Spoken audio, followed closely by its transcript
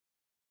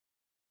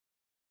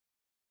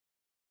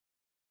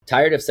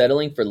Tired of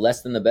settling for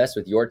less than the best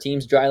with your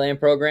team's dryland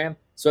program?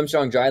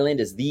 SwimStrong Dryland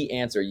is the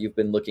answer you've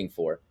been looking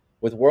for.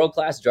 With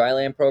world-class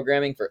dryland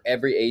programming for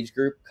every age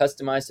group,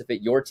 customized to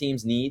fit your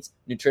team's needs,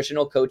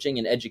 nutritional coaching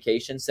and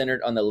education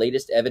centered on the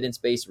latest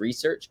evidence-based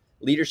research,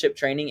 leadership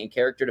training and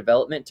character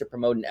development to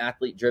promote an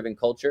athlete-driven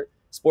culture,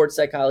 sports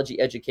psychology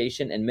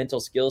education and mental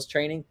skills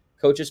training,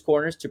 coaches'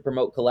 corners to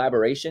promote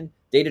collaboration,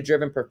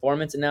 data-driven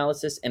performance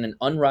analysis, and an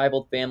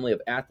unrivaled family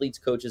of athletes,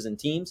 coaches, and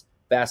teams,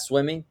 Fast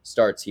Swimming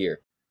starts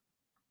here.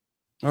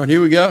 All right,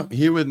 here we go.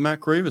 Here with Matt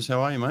Grevers.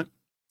 How are you, mate?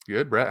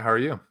 Good, Brett. How are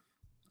you?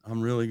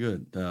 I'm really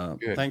good.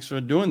 Good. Thanks for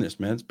doing this,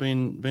 man. It's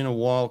been a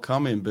while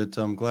coming, but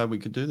I'm glad we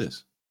could do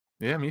this.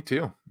 Yeah, me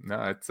too.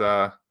 No, it's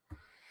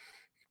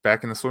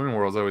back in the swimming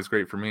world is always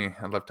great for me.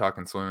 I love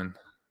talking swimming.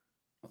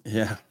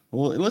 Yeah.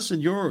 Well, listen,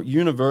 you're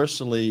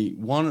universally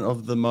one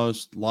of the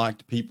most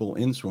liked people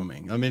in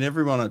swimming. I mean,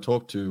 everyone I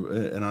talk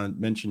to, and I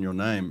mention your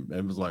name,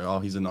 it was like, oh,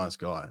 he's a nice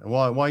guy.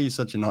 Why are you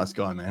such a nice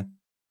guy, man?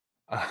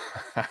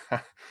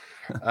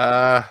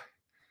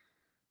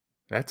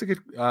 That's a good,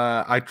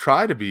 I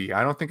try to be.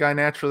 I don't think I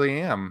naturally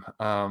am.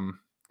 I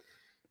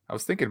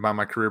was thinking about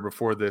my career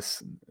before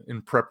this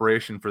in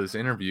preparation for this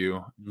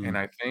interview. And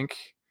I think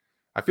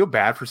I feel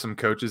bad for some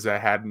coaches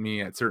that had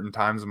me at certain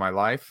times in my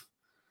life.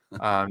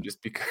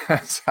 Just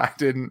because I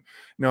didn't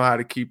know how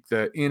to keep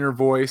the inner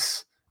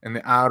voice and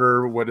the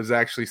outer, what is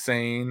actually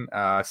saying,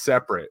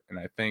 separate. And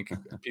I think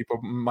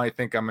people might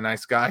think I'm a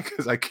nice guy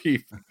because I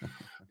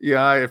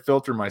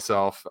filter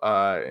myself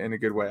in a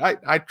good way.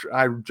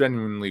 I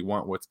genuinely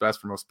want what's best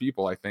for most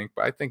people, I think,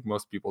 but I think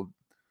most people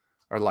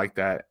are like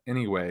that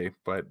anyway.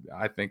 But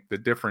I think the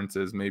difference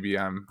is maybe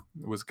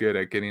was good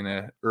at getting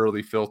an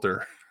early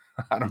filter.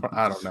 I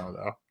don't know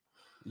though.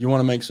 You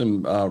want to make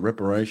some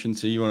reparations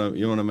here? You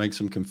want to make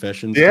some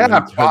confessions? Yeah,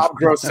 Bob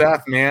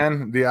Groseth,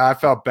 man. I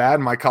felt bad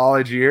in my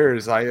college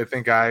years. I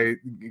think I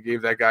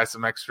gave that guy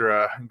some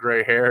extra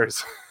gray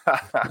hairs.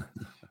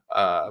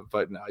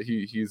 But no,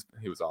 he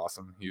was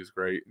awesome. He was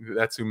great.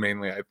 That's who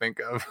mainly I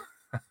think of.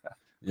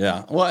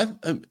 Yeah. Well,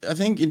 I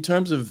think in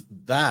terms of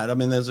that, I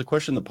mean, there's a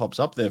question that pops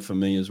up there for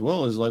me as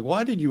well, is like,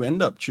 why did you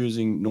end up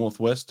choosing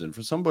Northwestern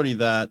for somebody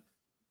that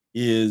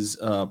is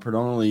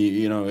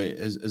predominantly,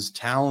 as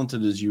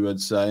talented as you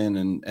would say,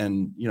 and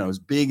as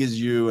big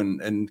as you,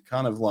 and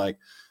kind of like,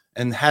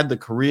 and had the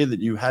career that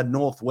you had?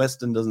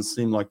 Northwestern doesn't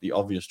seem like the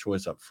obvious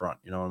choice up front.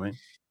 You know what I mean?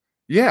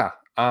 Yeah.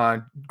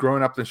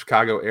 Growing up in the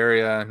Chicago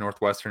area,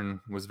 Northwestern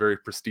was very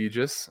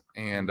prestigious.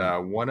 And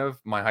one of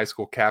my high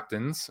school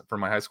captains for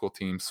my high school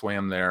team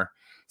swam there.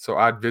 So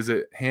I'd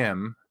visit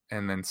him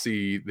and then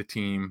see the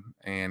team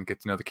and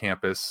get to know the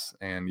campus.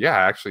 And yeah,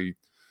 actually,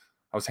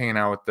 I was hanging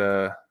out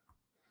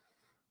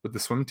with the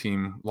swim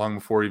team long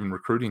before even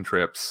recruiting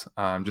trips,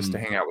 just to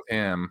hang out with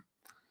him.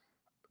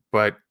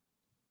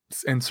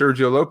 And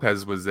Sergio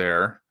Lopez was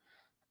there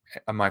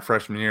my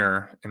freshman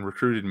year and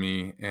recruited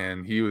me,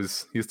 and he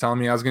was telling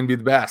me I was going to be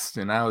the best,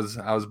 and I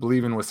was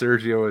believing what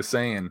Sergio was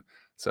saying.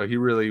 So he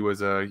really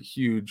was a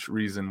huge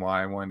reason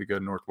why I wanted to go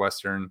to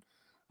Northwestern.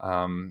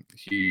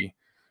 He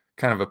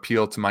kind of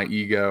appealed to my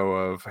ego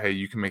of, hey,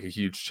 you can make a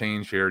huge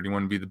change here. Do you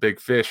want to be the big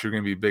fish? You're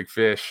going to be a big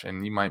fish,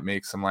 and you might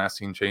make some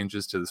lasting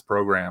changes to this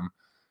program.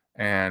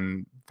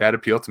 And that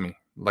appealed to me.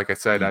 Like I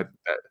said,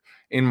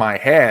 in my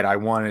head, I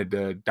wanted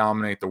to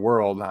dominate the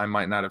world. I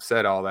might not have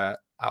said all that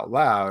out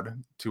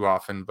loud too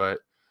often, but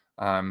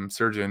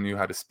Sergio knew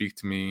how to speak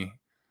to me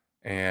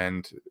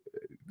and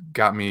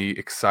got me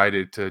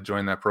excited to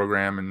join that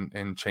program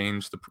and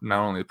change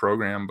not only the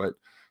program, but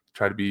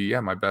try to be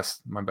my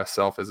best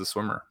self as a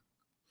swimmer.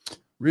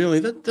 Really,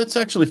 that's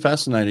actually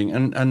fascinating,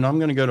 and I'm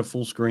going to go to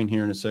full screen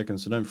here in a second,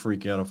 so don't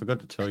freak out. I forgot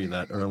to tell you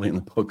that early in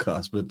the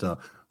podcast, but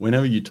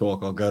whenever you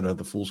talk, I'll go to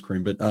the full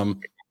screen. But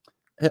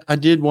I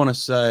did want to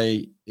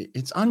say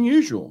it's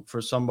unusual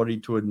for somebody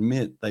to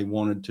admit they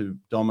wanted to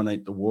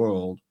dominate the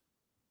world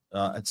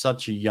at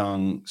such a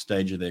young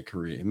stage of their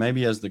career.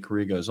 Maybe as the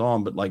career goes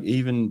on, but like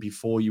even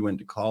before you went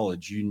to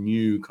college, you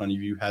knew kind of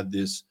you had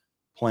this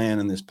plan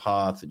and this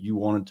path that you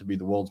wanted to be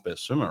the world's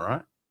best swimmer,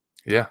 right?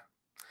 Yeah.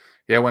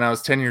 Yeah, when I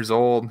was 10 years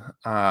old,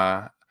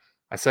 I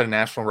set a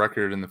national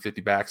record in the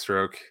 50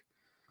 backstroke,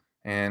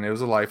 and it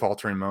was a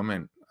life-altering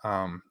moment.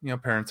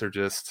 Parents are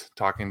just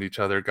talking to each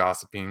other,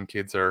 gossiping.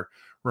 Kids are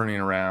running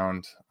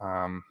around,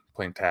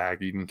 playing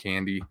tag, eating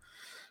candy.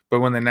 But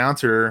when the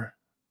announcer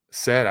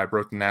said I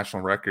broke the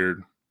national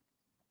record,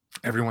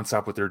 everyone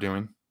stopped what they're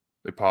doing.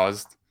 They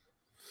paused,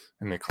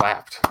 and they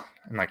clapped.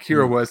 And like,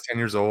 here I was, 10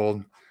 years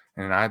old,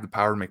 and I had the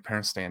power to make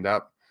parents stand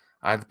up.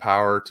 I had the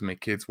power to make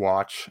kids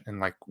watch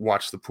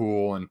the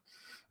pool. And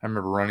I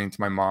remember running to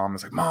my mom. I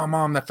was like,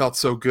 Mom, that felt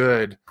so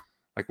good.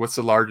 Like, what's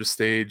the largest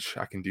stage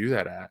I can do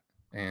that at?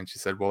 And she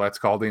said, well, that's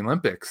called the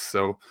Olympics.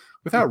 So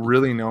without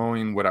really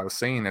knowing what I was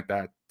saying at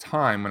that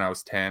time when I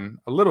was 10,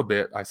 a little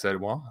bit, I said,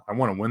 well, I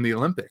want to win the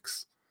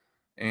Olympics.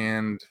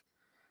 And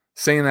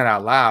saying that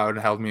out loud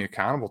held me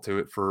accountable to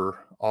it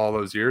for all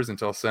those years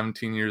until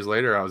 17 years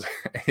later, I was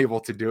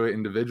able to do it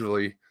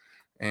individually.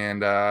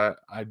 And I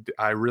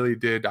really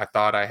did. I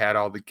thought I had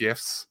all the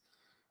gifts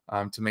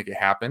to make it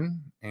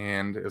happen.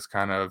 And it was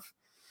kind of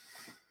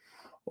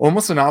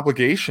almost an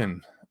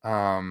obligation,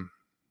 to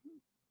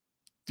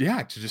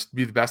just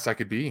be the best I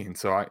could be. And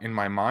so in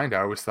my mind,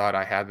 I always thought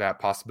I had that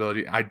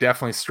possibility. I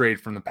definitely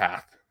strayed from the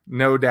path,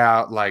 no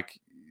doubt. Like,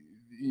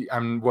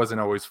 I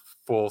wasn't always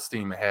full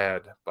steam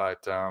ahead,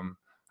 but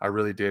I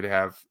really did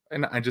have,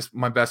 and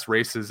my best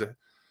races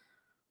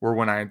were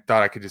when I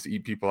thought I could just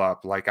eat people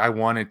up. Like, I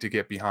wanted to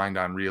get behind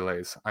on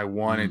relays. I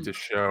wanted to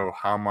show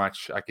how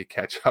much I could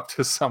catch up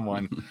to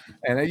someone.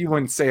 And you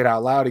wouldn't say it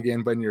out loud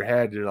again, but in your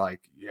head, you're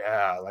like,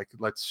 yeah, like,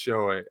 let's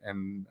show it.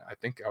 And I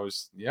think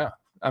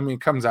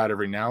it comes out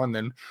every now and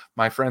then.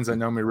 My friends that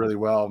know me really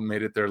well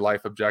made it their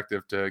life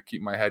objective to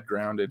keep my head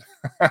grounded,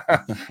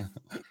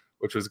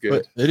 which was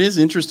good. But it is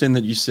interesting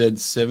that you said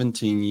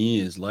 17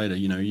 years later,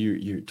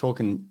 you're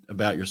talking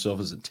about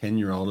yourself as a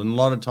 10-year-old. And a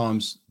lot of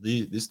times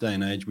this day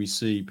and age, we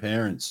see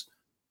parents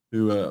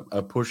who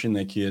are pushing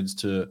their kids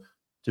to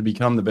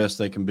become the best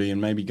they can be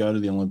and maybe go to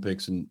the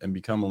Olympics and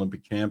become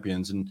Olympic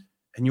champions. And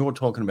you're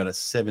talking about a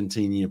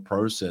 17-year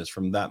process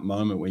from that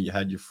moment where you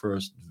had your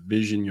first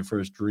vision, your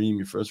first dream,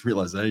 your first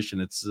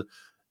realization. It's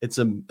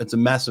a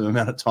massive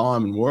amount of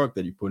time and work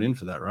that you put in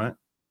for that, right?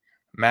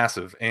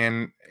 Massive.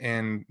 And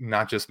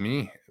not just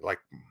me, like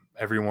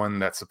everyone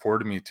that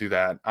supported me to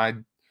that.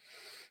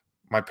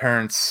 My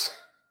parents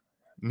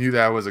knew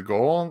that was a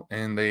goal,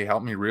 and they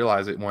helped me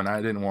realize it when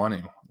I didn't want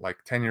to.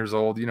 Like, 10 years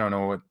old, you don't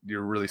know what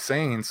you're really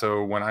saying.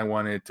 So when I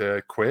wanted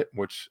to quit,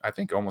 which I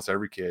think almost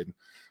every kid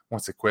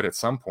wants to quit at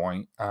some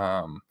point,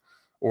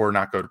 or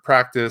not go to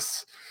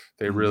practice,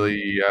 they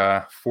really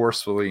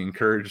forcefully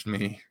encouraged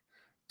me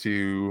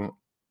to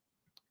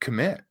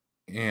commit.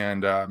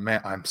 And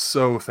man, I'm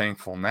so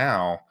thankful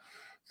now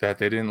that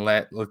they didn't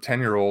let a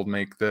 10-year-old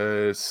make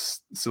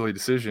this silly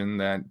decision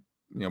that,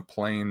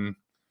 playing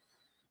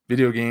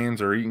video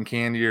games or eating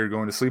candy or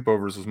going to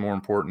sleepovers was more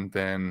important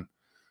than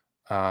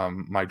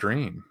my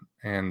dream.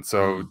 And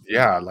so,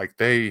 like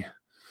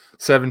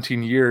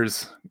 17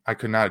 years, I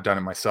could not have done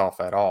it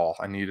myself at all.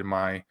 I needed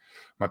my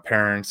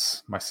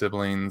parents, my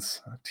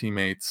siblings,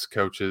 teammates,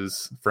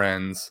 coaches,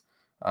 friends,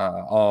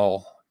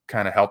 all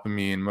kind of helping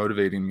me and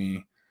motivating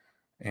me.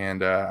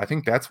 And I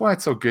think that's why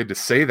it's so good to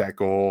say that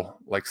goal,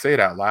 like say it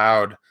out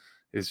loud,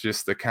 is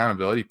just the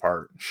accountability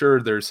part.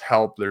 Sure, there's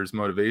help, there's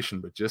motivation,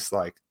 but just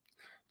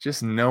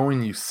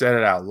knowing you said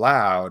it out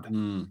loud,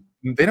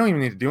 they don't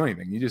even need to do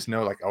anything. You just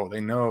know, like, oh, they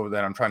know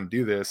that I'm trying to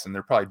do this, and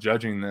they're probably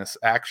judging this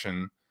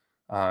action.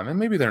 And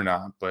maybe they're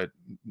not, but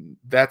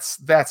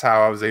that's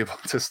how I was able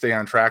to stay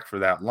on track for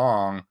that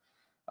long,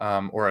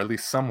 or at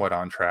least somewhat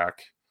on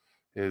track,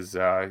 is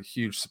a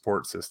huge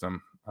support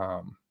system.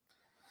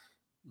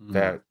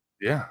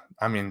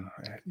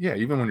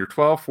 Even when you're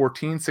 12,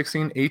 14,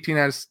 16, 18,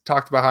 I just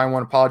talked about how I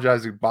want to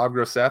apologize to Bob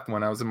Groseth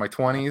when I was in my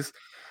 20s.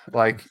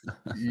 Like,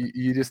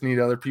 you just need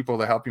other people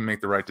to help you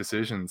make the right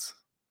decisions.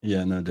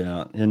 Yeah, no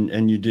doubt.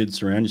 And you did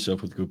surround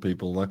yourself with good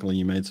people. Luckily,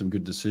 you made some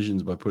good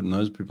decisions by putting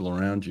those people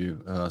around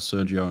you,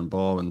 Sergio and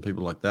Bob and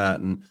people like that,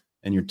 and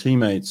your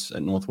teammates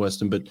at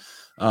Northwestern. But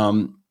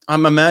I'm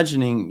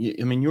imagining,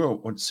 you're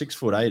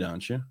 6'8",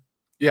 aren't you?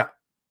 Yeah.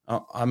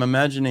 I'm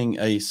imagining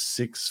a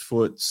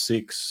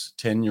 6'6",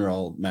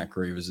 10-year-old Matt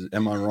Grevers.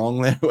 Am I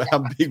wrong there?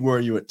 How big were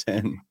you at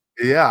 10?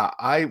 Yeah,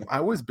 I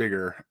was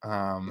bigger,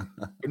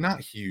 but not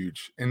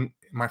huge. In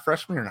my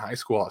freshman year in high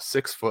school, I was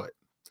 6 foot.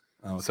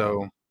 Okay.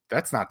 So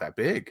that's not that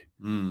big.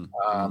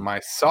 My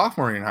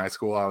sophomore year in high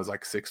school, I was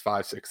like 6'5",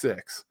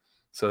 6'6".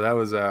 So that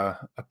was a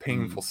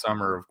painful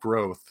summer of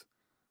growth,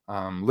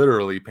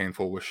 literally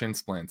painful with shin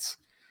splints.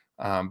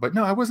 But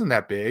no, I wasn't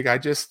that big.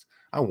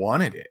 I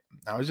wanted it.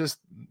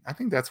 I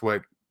think that's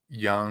what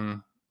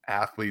young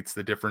athletes,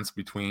 the difference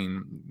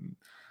between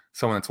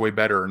someone that's way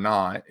better or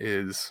not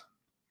is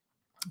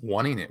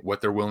wanting it,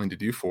 what they're willing to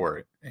do for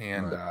it.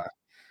 And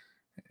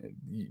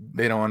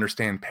they don't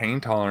understand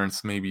pain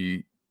tolerance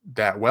maybe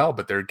that well,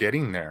 but they're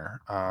getting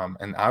there.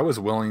 And I was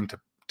willing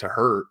to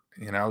hurt,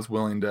 I was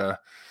willing to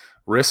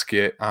risk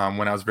it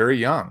when I was very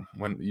young,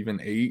 when even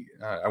 8,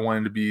 I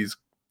wanted to be as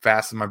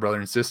fast as my brother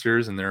and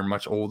sisters, and they're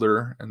much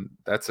older. And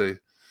that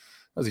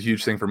was a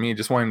huge thing for me,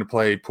 just wanting to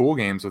play pool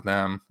games with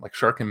them, like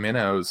shark and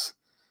minnows,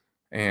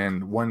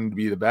 and wanting to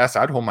be the best.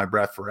 I'd hold my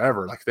breath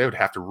forever. Like, they would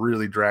have to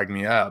really drag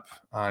me up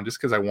just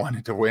because I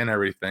wanted to win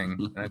everything.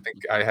 And I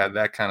think I had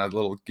that kind of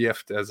little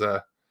gift as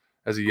a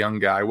young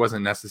guy. I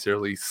wasn't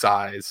necessarily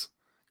size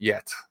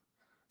yet.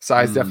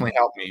 Size definitely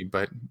helped me,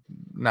 but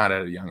not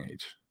at a young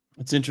age.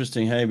 It's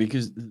interesting, hey,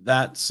 because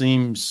that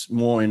seems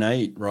more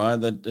innate, right?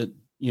 That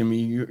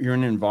you're in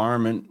an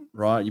environment,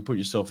 right? You put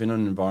yourself in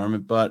an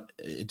environment, but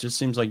it just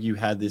seems like you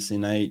had this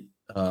innate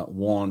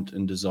want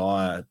and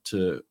desire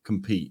to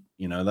compete.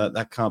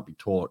 That can't be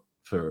taught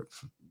for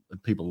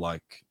people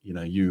like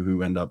you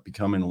who end up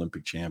becoming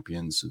Olympic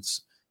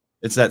champions.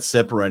 It's that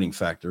separating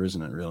factor,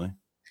 isn't it? Really,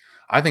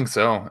 I think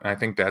so. And I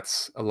think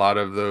that's a lot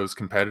of those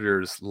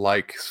competitors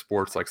like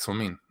sports like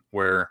swimming,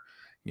 where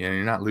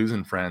you're not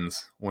losing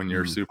friends when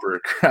you're super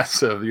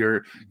aggressive.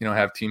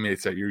 Have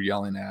teammates that you're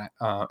yelling at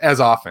as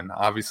often.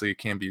 Obviously, it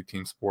can be a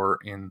team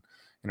sport in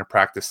in a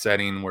practice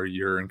setting where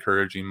you're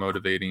encouraging,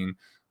 motivating,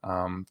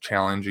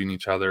 challenging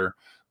each other.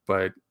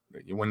 But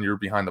when you're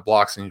behind the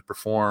blocks and you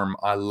perform,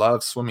 I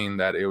love swimming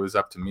that it was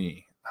up to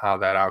me how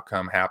that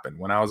outcome happened.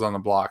 When I was on the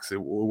blocks,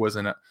 it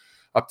wasn't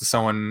up to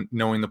someone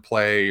knowing the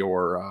play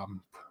or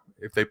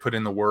if they put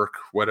in the work,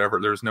 whatever.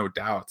 There's no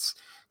doubts.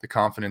 The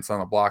confidence on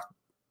the block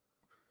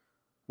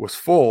was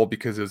full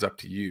because it was up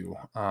to you.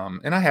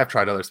 And I have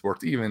tried other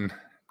sports, even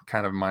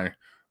kind of my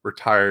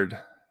retired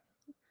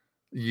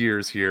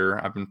years here.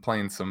 I've been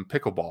playing some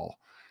pickleball,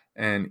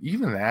 and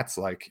even that's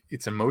like,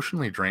 it's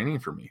emotionally draining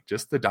for me.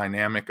 Just the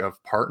dynamic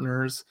of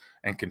partners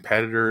and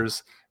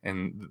competitors,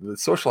 and the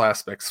social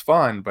aspect's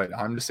fun, but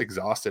I'm just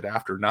exhausted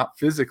after, not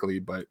physically,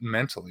 but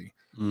mentally.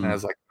 And I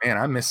was like, man,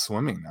 I miss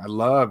swimming. I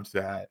loved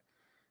that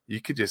you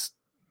could just,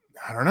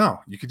 I don't know,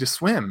 you could just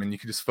swim and you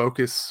could just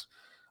focus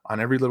on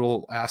every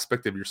little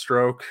aspect of your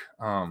stroke,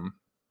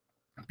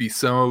 be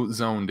so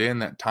zoned in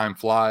that time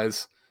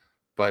flies.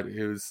 But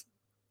it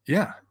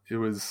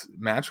was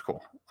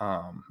magical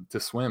to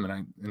swim.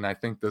 And I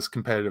think those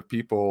competitive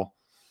people,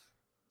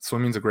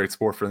 swimming's a great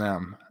sport for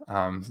them,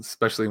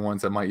 especially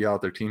ones that might yell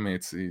at their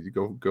teammates. You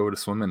go to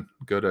swimming,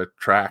 go to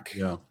track.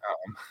 Yeah.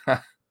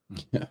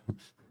 Yeah.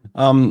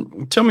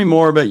 Tell me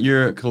more about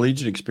your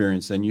collegiate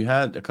experience. Then you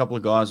had a couple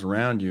of guys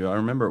around you. I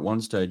remember at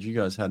one stage you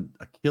guys had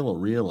a killer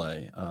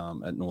relay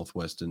at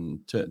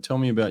Northwestern. Tell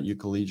me about your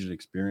collegiate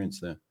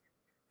experience there.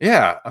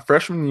 Yeah, a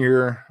freshman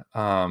year.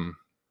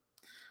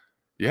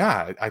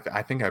 Yeah,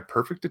 I think I had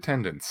perfect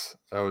attendance.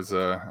 I was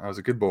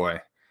a good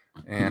boy,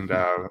 and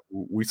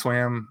we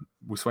swam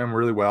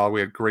really well.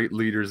 We had great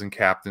leaders and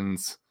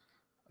captains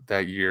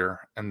that year.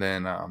 And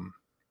then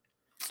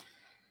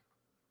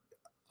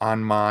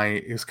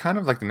it was kind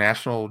of like the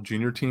national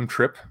junior team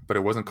trip, but it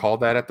wasn't called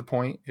that at the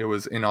point. It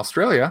was in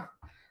Australia,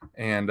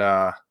 and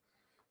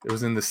it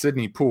was in the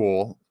Sydney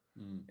pool.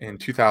 In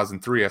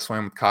 2003, I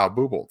swam with Kyle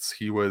Buboltz.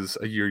 He was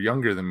a year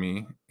younger than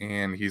me,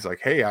 and he's like,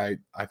 hey,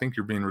 I think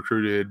you're being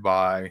recruited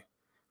by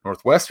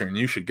Northwestern.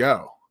 You should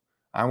go.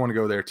 I want to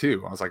go there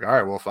too. I was like, all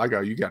right, well, if I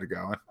go, you got to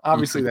go. And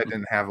obviously that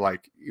didn't have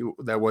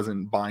that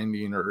wasn't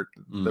binding or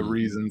the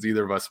reasons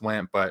either of us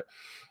went, but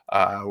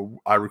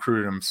I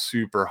recruited him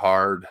super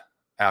hard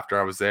after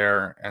I was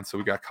there. And so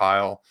we got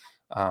Kyle,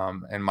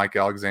 and Mike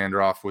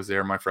Alexandrov was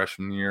there my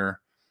freshman year.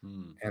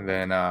 And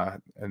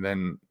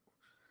then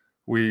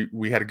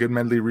we had a good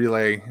medley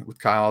relay with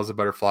Kyle as a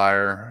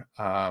butterflyer,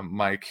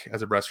 Mike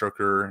as a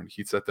breaststroker.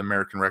 He set the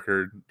American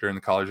record during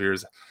the college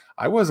years.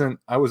 I was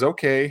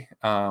okay,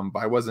 but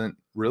I wasn't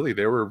really.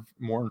 There were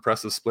more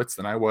impressive splits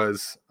than I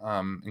was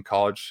in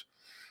college.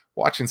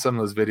 Watching some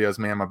of those videos,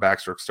 man, my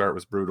backstroke start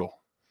was brutal.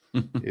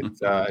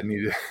 It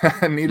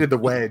needed the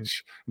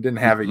wedge, didn't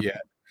have it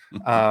yet.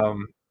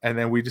 And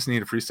then we just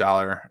needed a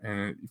freestyler.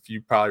 And if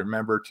you probably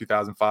remember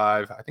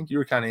 2005, I think you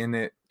were kind of in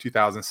it.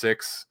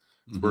 2006,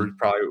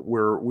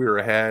 where we were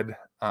ahead,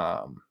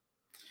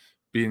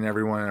 beating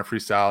everyone in our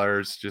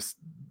freestylers. Just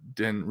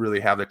didn't really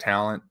have the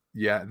talent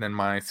yet. And then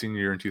my senior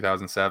year in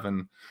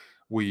 2007,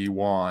 we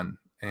won,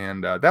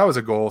 and that was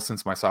a goal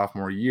since my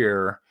sophomore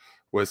year,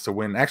 was to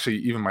win. Actually,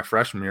 even my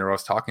freshman year, I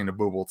was talking to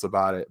Buboltz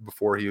about it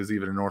before he was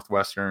even a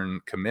Northwestern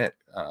commit,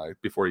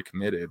 before he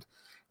committed.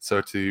 So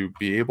to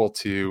be able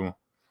to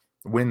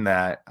win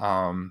that,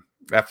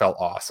 that felt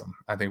awesome.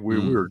 I think we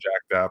were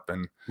jacked up,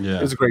 and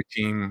it was a great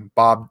team.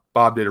 Bob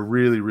did a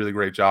really, really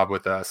great job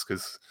with us,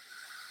 because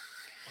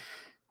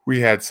we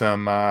had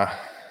some,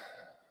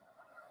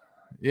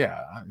 he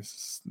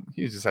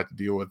just had to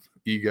deal with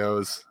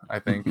egos, I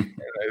think.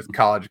 As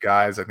college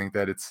guys, I think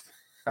that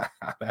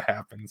that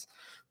happens.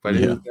 But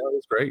it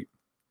was great.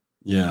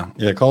 Yeah.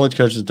 College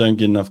coaches don't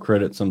get enough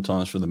credit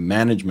sometimes for the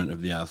management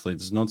of the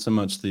athletes. It's not so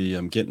much the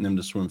getting them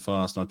to swim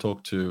fast. And I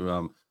talked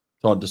to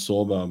Todd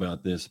DeSorbo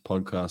about this.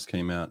 Podcast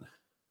came out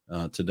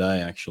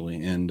today,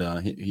 actually, and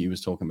he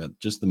was talking about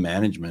just the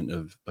management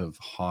of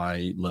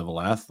high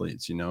level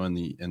athletes, and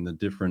the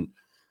different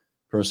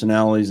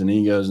personalities and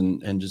egos,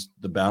 and just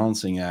the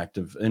balancing act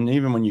of, and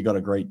even when you got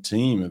a great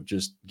team, of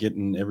just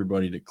getting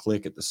everybody to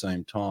click at the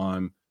same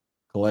time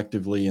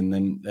collectively, and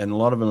a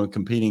lot of them are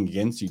competing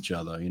against each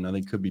other.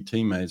 They could be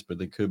teammates, but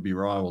they could be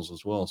rivals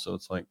as well. So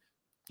it's like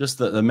just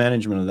the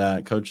management of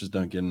that. Coaches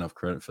don't get enough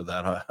credit for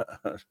that.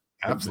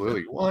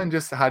 Absolutely. Well, and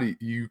just how do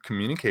you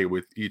communicate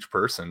with each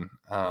person?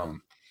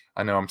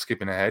 I know I'm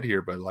skipping ahead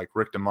here, but like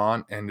Rick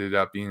DeMont ended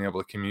up being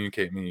able to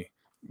communicate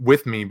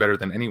with me better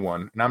than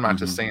anyone. And I'm not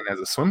just saying as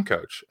a swim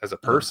coach, as a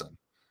person,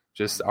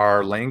 just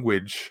our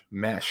language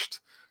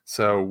meshed.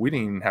 So we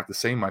didn't even have to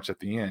say much at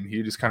the end.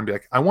 He just kind of be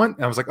like, I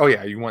was like, oh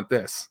yeah, you want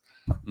this.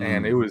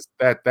 And it was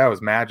that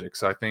was magic.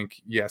 So I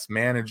think, yes,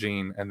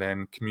 managing and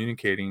then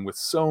communicating with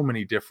so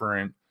many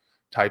different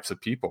types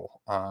of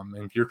people. And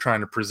if you're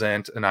trying to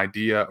present an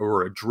idea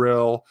or a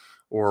drill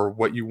or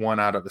what you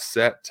want out of a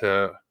set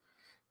to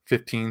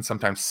 15,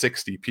 sometimes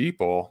 60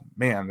 people,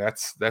 man,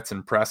 that's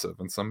impressive.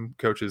 And some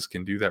coaches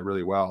can do that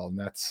really well. And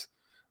that's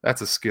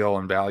a skill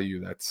and value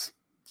that's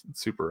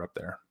super up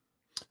there.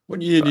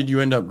 What year did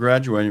you end up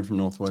graduating from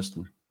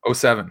Northwestern?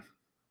 07.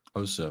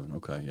 07.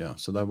 Okay. Yeah.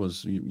 So that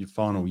was your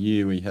final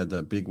year. We had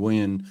that big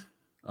win.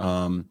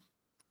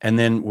 And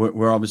then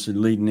we're obviously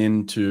leading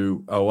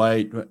into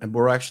 08. And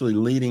we're actually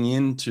leading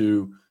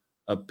into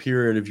a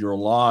period of your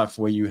life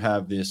where you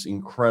have this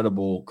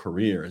incredible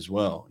career as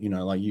well. You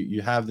know, like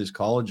you have this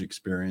college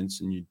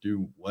experience and you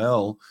do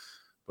well,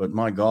 but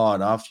my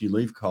God, after you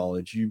leave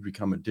college, you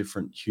become a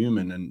different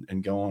human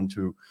and go on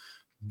to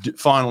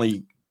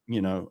finally,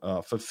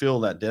 fulfill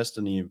that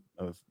destiny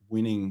of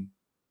winning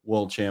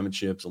world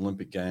championships,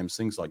 Olympic games,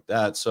 things like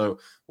that. So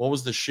what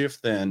was the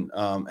shift then?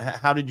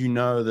 How did you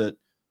know that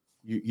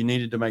you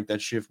needed to make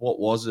that shift? What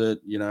was it?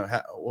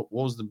 What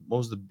was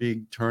the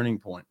big turning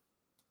point?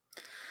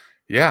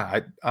 Yeah,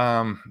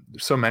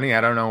 there's so many.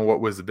 I don't know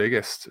what was the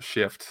biggest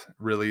shift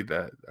really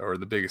or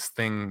the biggest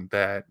thing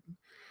that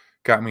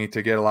got me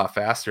to get a lot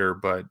faster,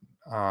 but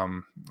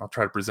I'll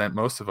try to present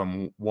most of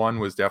them. One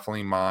was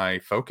definitely my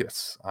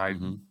focus. I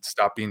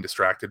stopped being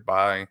distracted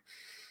by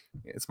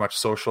as much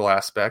social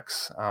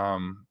aspects.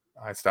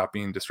 I stopped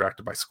being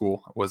distracted by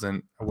school. I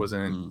wasn't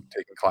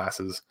taking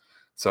classes,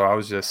 so I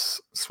was just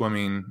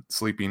swimming,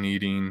 sleeping,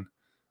 eating,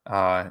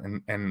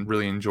 and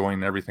really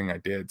enjoying everything I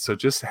did. So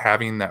just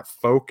having that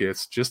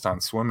focus just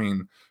on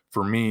swimming,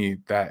 for me,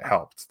 that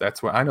helped.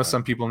 That's what I know.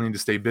 Some people need to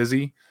stay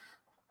busy.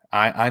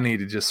 I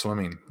needed just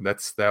swimming.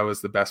 That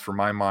was the best for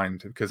my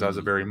mind, because I was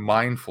a very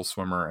mindful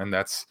swimmer, and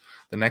that's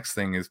the next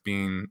thing is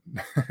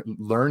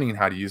learning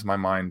how to use my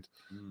mind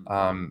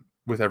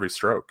with every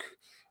stroke.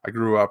 I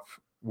grew up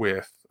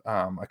with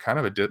a kind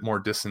of a more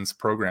distance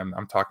program.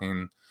 I'm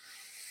talking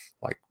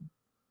like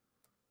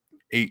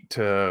 8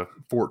 to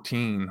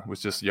 14 was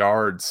just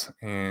yards,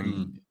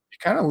 and you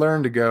kind of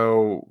learn to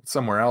go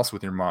somewhere else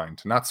with your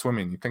mind, not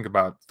swimming. You think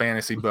about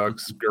fantasy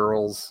books,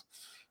 girls,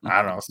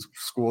 I don't know,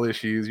 school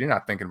issues. You're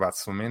not thinking about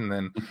swimming. And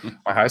then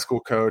my high school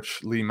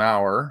coach, Lee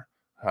Maurer,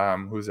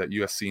 who's at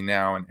USC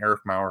now, and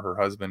Eric Maurer, her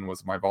husband,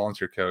 was my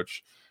volunteer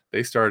coach.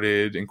 They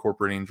started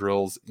incorporating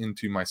drills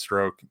into my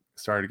stroke,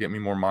 started to get me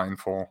more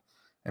mindful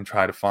and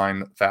try to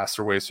find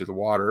faster ways through the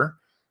water.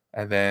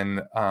 And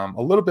then a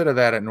little bit of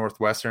that at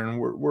Northwestern.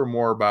 We're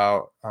more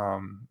about,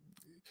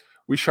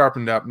 we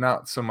sharpened up,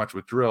 not so much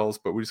with drills,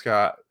 but we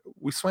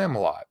swam a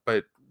lot,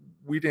 but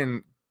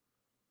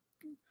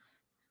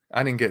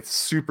I didn't get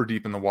super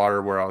deep in the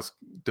water where I was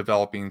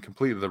developing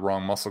completely the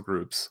wrong muscle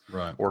groups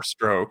or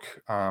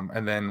stroke.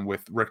 And then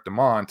with Rick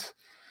DeMont,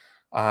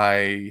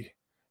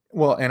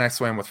 and I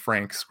swam with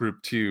Frank's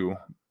group too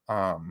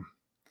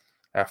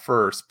at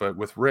first, but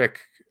with Rick,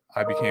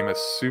 I became a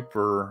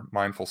super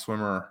mindful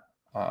swimmer.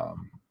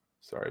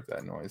 Sorry if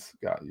that noise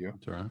got you.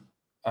 That's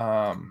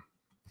all right.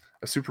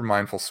 A super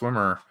mindful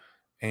swimmer,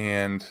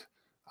 and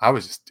I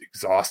was just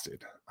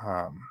exhausted.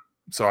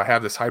 So I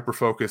have this hyper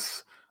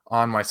focus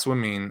on my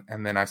swimming,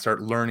 and then I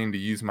start learning to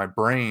use my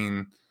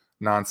brain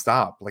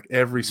nonstop. Like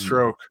every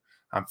stroke,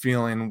 I'm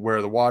feeling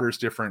where the water's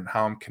different,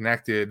 how I'm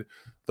connected,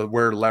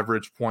 where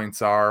leverage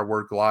points are,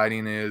 where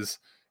gliding is,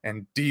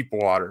 and deep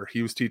water.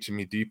 He was teaching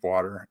me deep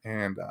water,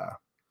 and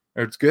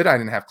it's good I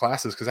didn't have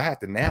classes because I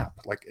had to nap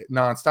like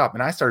nonstop.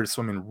 And I started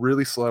swimming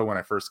really slow when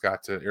I first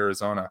got to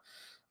Arizona.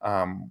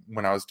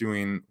 When I was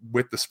doing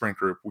with the sprint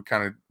group, we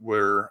kind of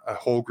were a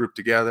whole group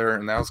together,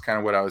 and that was kind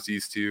of what I was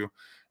used to.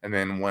 And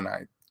then when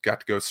I got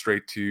to go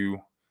straight to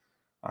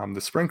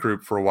the sprint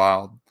group for a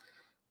while,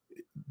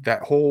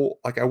 that whole,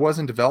 like, I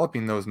wasn't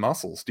developing those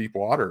muscles deep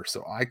water,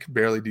 so I could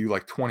barely do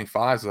like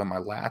 25s on my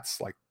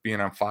lats, like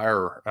being on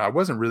fire. I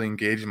wasn't really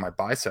engaging my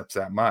biceps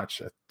that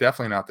much,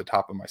 definitely not the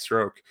top of my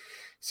stroke.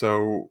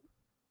 So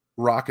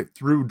Rocket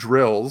through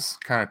drills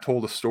kind of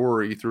told a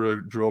story through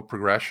a drill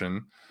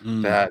progression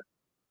that,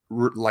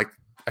 like,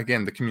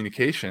 again, the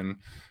communication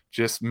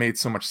just made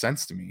so much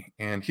sense to me.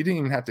 And he didn't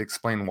even have to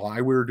explain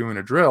why we were doing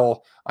a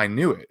drill. I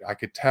knew it. I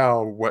could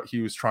tell what he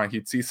was trying.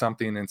 He'd see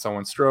something in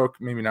someone's stroke,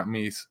 maybe not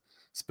me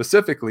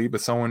specifically, but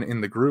someone in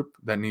the group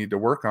that needed to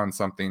work on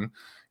something,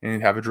 and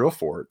he'd have a drill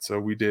for it. So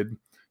we did,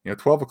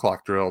 12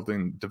 o'clock drill,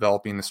 then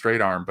developing the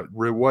straight arm, but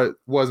what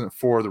wasn't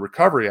for the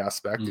recovery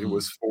aspect. It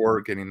was for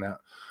getting that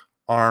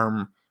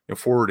arm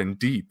forward and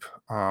deep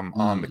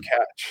on the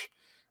catch.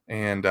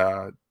 And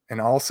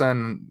all of a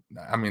sudden,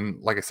 I mean,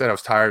 like I said, I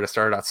was tired. I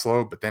started out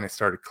slow, but then it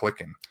started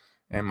clicking,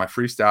 and my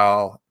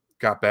freestyle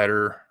got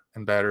better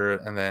and better.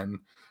 And then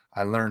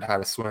I learned how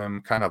to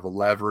swim kind of a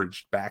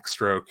leveraged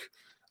backstroke.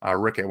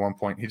 Rick, at one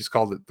point, he just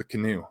called it the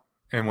canoe.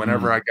 And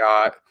whenever I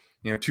got,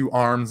 two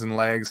arms and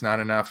legs,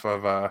 not enough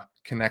of a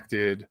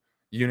connected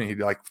unit, he'd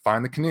be like,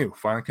 find the canoe.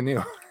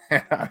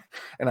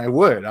 And I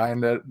would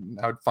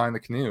find the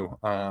canoe,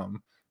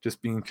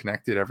 just being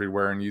connected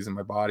everywhere and using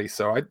my body.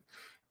 So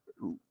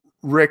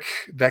Rick,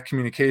 that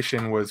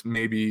communication was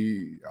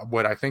maybe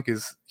what I think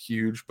is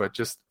huge, but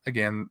just,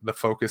 again, the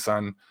focus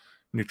on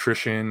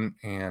nutrition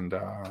and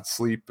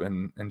sleep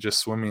and just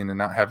swimming and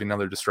not having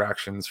other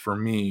distractions for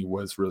me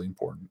was really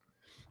important.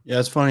 Yeah,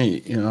 it's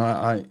funny.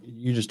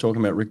 You just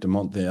talking about Rick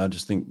DeMont there. I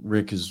just think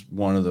Rick is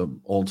one of the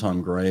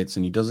all-time greats,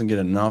 and he doesn't get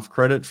enough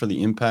credit for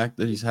the impact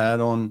that he's had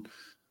on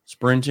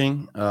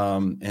sprinting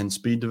and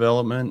speed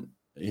development.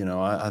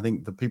 I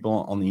think the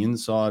people on the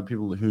inside,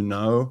 people who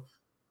know,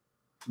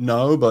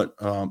 but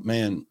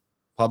man,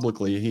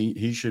 publicly,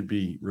 he should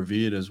be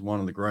revered as one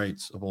of the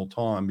greats of all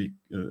time,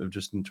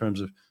 just in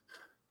terms of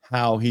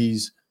how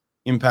he's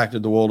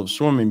impacted the world of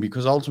swimming,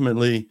 because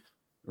ultimately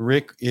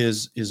Rick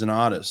is an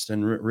artist,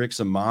 and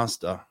Rick's a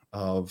master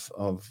of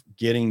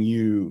getting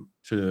you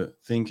to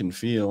think and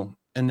feel.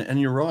 And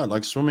you're right,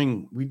 like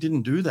swimming, we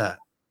didn't do that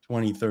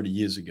 20, 30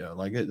 years ago.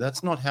 Like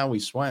that's not how we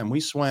swam. We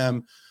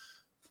swam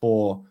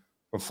for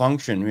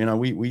function.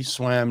 We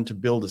swam to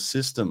build a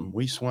system.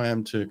 We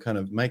swam to kind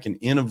of make an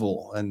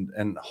interval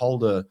and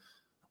hold a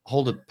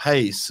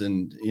pace,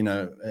 and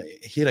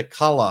hit a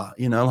color.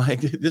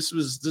 Like this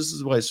is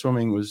the way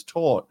swimming was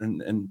taught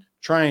and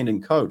trained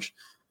and coached.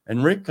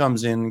 And Rick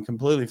comes in and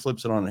completely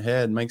flips it on the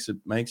head, makes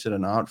it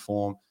an art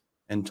form,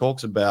 and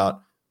talks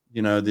about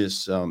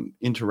this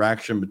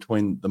interaction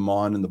between the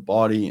mind and the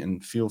body,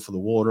 and feel for the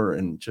water,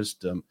 and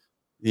just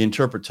the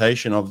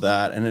interpretation of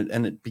that.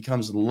 And it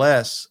becomes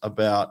less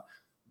about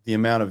the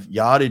amount of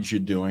yardage you're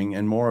doing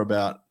and more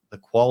about the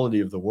quality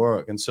of the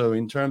work. And so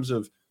in terms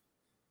of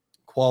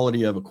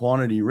quality over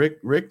quantity,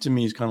 Rick to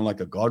me is kind of like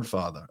a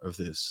godfather of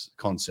this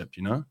concept,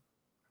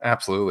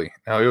 Absolutely.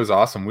 No, it was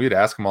awesome. We'd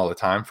ask him all the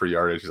time for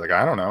yardage. He's like,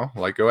 I don't know,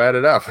 like go add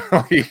it up.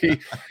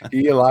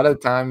 he a lot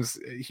of times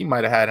he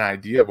might have had an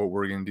idea of what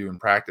we're going to do in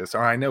practice,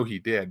 or I know he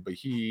did, but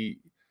he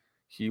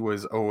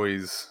was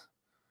always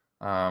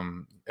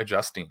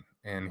adjusting.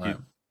 And right.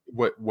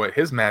 What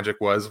his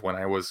magic was when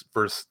I was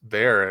first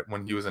there,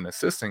 when he was an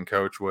assistant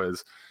coach,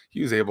 was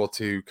he was able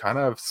to kind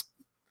of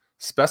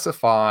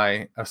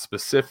specify a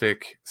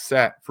specific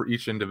set for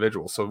each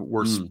individual. So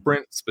we're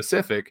sprint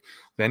specific.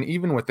 Then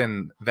even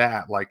within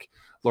that, like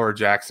Laura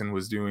Jackson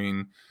was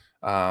doing,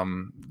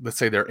 let's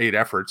say there are 8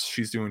 efforts,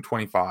 she's doing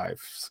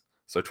 25.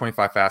 So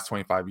 25 fast,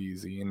 25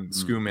 easy. And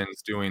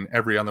Skuman's doing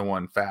every other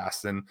one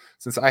fast. And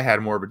since I had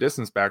more of a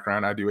distance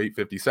background, I do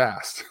 850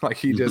 fast. Like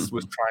he just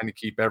was trying to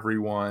keep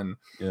everyone.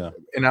 Yeah.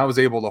 And I was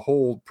able to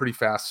hold pretty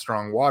fast,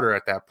 strong water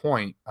at that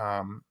point,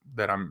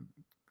 that I'm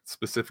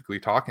specifically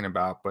talking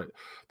about. But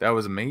that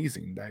was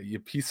amazing that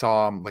he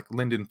saw like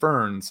Lyndon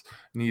Ferns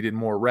needed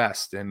more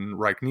rest, and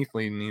Reich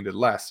Neathley needed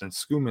less, and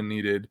Skuman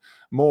needed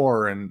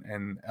more, and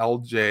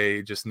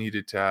LJ just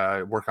needed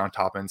to work on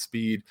top end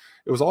speed.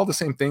 It was all the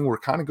same thing. We're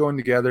kind of going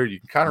together. You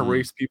can kind of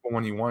race people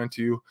when you wanted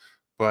to,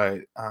 but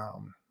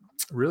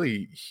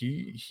really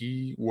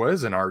he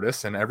was an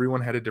artist, and everyone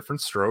had a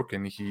different stroke,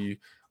 and he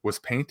was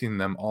painting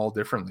them all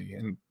differently,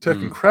 and took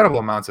incredible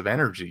amounts of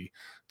energy.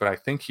 But I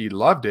think he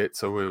loved it,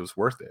 so it was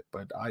worth it.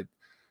 But I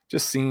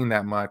just seeing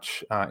that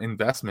much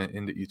investment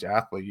into each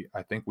athlete,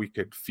 I think we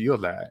could feel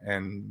that,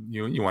 and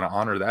you want to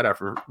honor that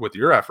effort with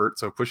your effort,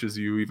 so it pushes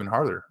you even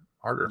harder.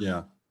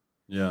 Yeah.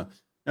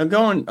 Now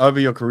going over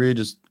your career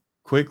just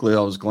quickly, I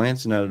was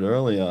glancing at it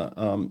earlier.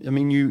 I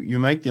mean, you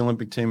make the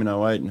Olympic team in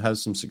 2008 and have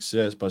some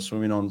success by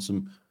swimming on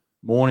some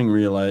morning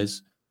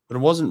relays, but it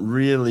wasn't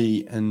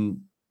really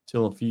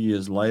until a few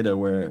years later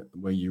where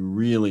you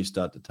really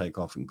start to take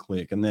off and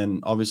click. And then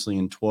obviously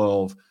in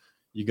 2012,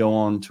 you go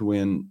on to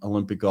win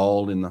Olympic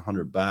gold in the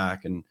 100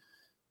 back and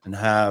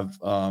have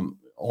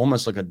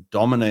almost like a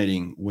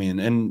dominating win.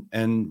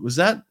 And was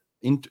that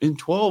in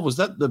 2012, was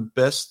that the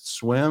best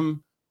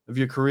swim of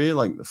your career,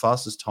 like the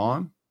fastest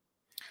time?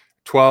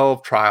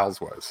 12 trials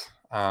was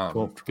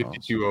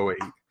 52:08.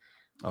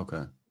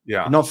 Okay.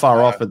 Yeah. Not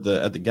far off at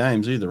the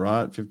games either,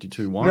 right?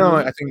 52:1. No,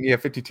 I think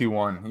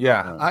 52:1.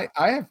 Yeah. Right.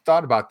 I have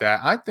thought about that.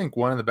 I think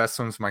one of the best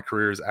swims of my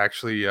career is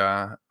actually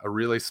a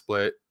relay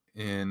split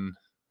in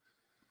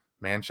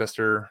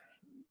Manchester,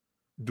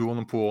 dual in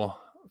the pool,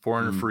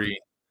 400 free.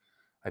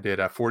 I did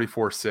a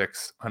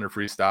 44.6 100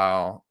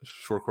 freestyle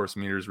short course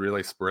meters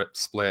relay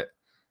split.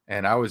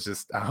 And I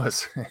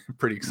was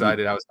pretty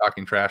excited. I was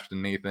talking trash to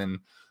Nathan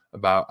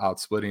about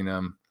outsplitting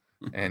him,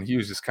 and he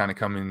was just kind of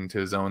coming to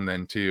his own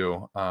then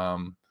too.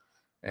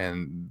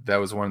 And that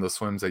was one of those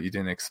swims that you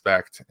didn't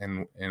expect,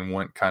 and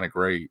went kind of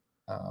great.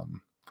 But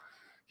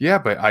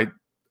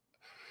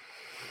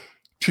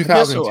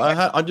 2000. So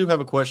I do have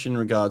a question in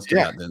regards to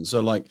that then. So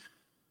like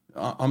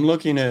I'm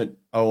looking at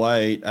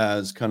 2008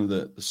 as kind of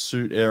the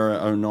suit era,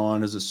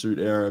 2009 as a suit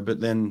era, but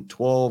then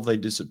 2012 they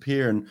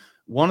disappear. And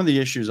one of the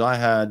issues I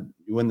had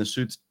when the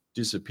suits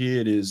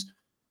disappeared is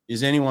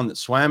anyone that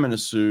swam in a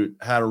suit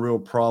had a real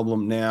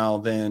problem now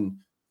then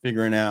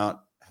figuring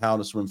out how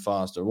to swim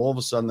faster. All of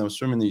a sudden they were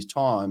swimming these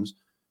times,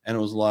 and it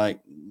was like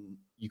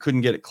you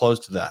couldn't get it close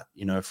to that,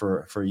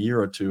 for a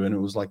year or two. And it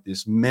was like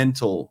this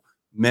mental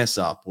mess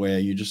up where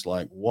you're just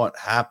like, what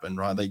happened,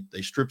 right?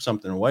 They stripped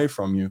something away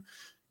from you.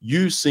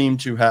 You seem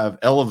to have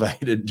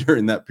elevated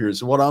during that period.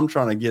 So what I'm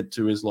trying to get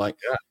to is like,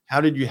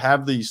 how did you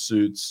have these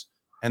suits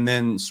and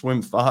then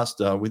swim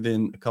faster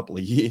within a couple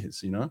of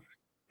years,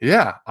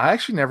 Yeah, I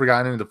actually never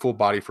got into the full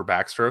body for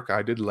backstroke.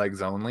 I did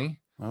legs only.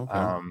 Okay.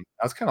 I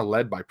was kind of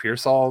led by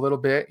Pearsall a little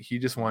bit. He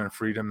just wanted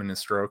freedom in his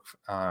stroke.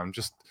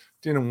 Just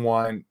didn't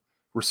want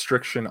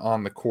restriction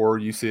on the core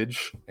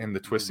usage and the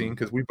twisting,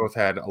 because we both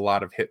had a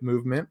lot of hip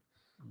movement,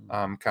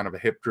 kind of a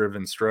hip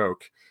driven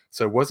stroke.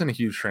 So it wasn't a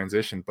huge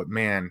transition, but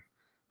man,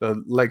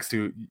 the leg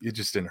suit, it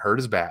just didn't hurt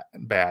as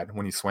bad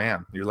when you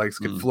swam. Your legs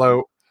could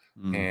float,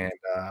 and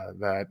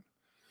that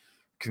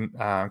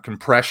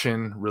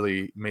compression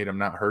really made them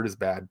not hurt as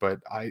bad. But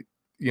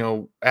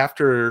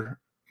after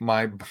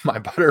my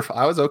butterfly,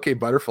 I was okay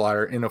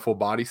butterflyer in a full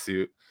body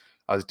suit.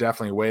 I was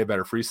definitely a way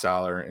better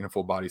freestyler in a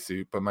full body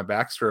suit. But my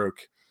backstroke,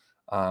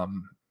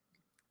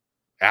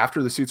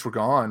 after the suits were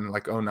gone,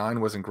 like 09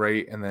 wasn't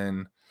great, and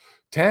then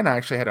 10 I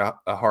actually had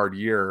a hard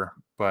year.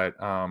 But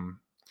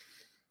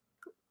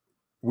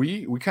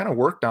we kind of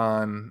worked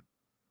on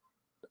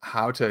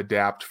how to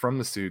adapt from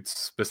the suits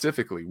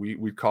specifically.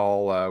 We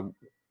call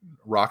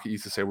Rocky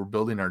used to say we're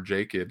building our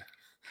J-Kid,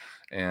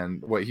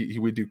 and what he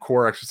would do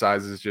core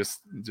exercises,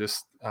 just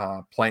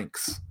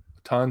planks,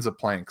 tons of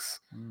planks,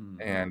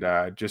 and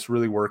just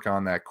really work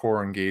on that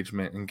core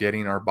engagement and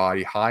getting our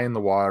body high in the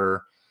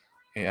water,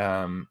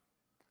 as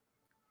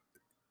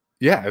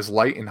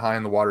light and high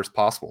in the water as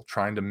possible,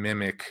 trying to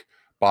mimic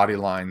body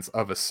lines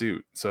of a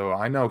suit. So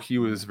I know he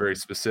was very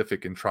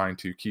specific in trying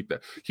to keep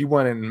that. He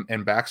went in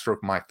and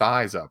backstroked my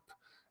thighs up,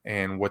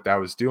 and what that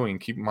was doing,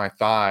 keeping my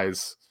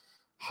thighs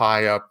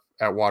high up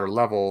at water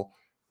level,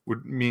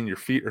 would mean your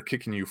feet are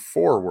kicking you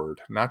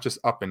forward, not just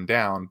up and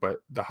down, but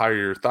the higher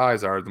your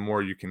thighs are, the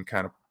more you can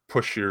kind of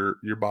push your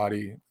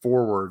body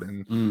forward.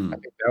 And I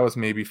think that was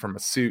maybe from a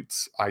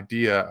suit's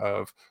idea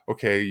of,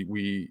 okay,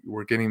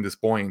 we're getting this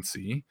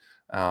buoyancy,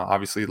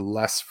 obviously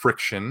less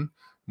friction,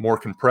 more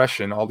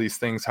compression, all these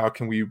things. How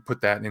can we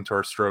put that into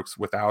our strokes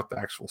without the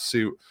actual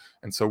suit?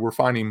 And so we're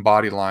finding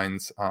body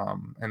lines.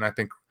 And I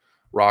think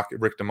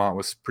Rick DeMont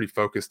was pretty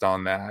focused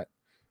on that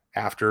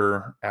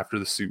after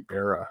the suit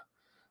era.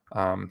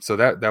 So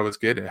that was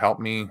good. It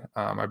helped me.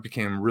 I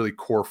became really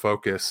core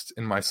focused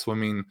in my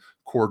swimming,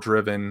 core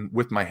driven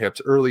with my hips,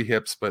 early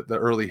hips, but the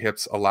early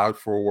hips allowed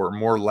for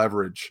more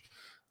leverage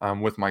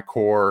with my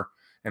core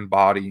and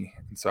body.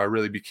 And so I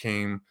really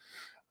became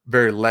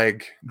very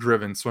leg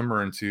driven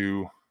swimmer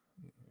into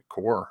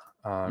core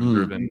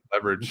driven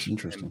leverage. That's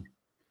interesting.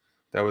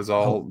 And that was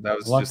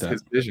just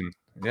his vision.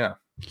 Yeah.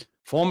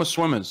 Former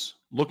swimmers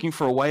looking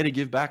for a way to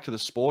give back to the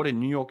sport in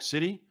New York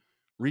City,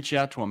 reach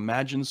out to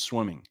Imagine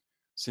Swimming.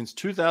 Since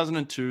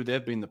 2002,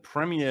 they've been the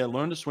premier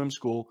learn to swim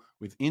school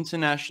with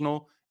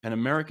international and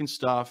American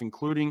staff,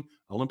 including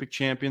Olympic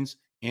champions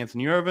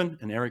Anthony Irvin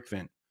and Eric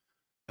Venn.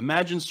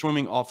 Imagine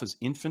Swimming offers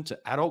infant to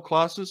adult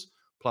classes,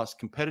 plus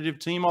competitive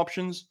team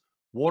options,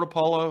 water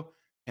polo,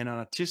 and an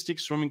artistic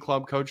swimming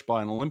club coached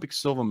by an Olympic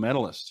silver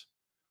medalist.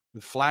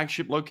 With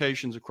flagship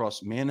locations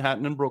across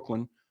Manhattan and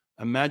Brooklyn,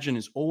 Imagine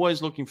is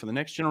always looking for the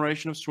next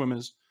generation of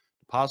swimmers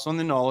to pass on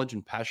their knowledge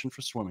and passion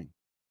for swimming.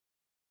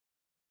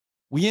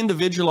 We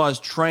individualize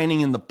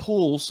training in the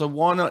pool, so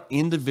why not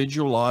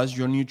individualize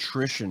your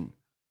nutrition?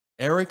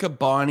 Erica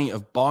Barney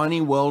of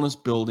Barney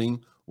Wellness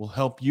Building will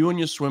help you and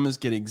your swimmers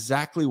get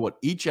exactly what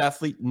each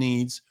athlete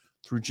needs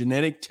through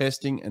genetic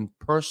testing and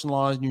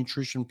personalized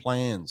nutrition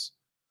plans.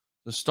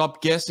 So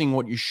stop guessing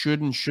what you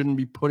should and shouldn't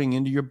be putting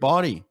into your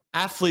body.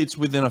 Athletes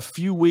within a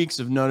few weeks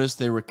have noticed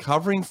they're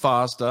recovering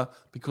faster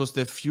because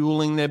they're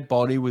fueling their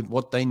body with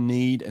what they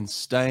need and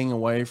staying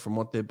away from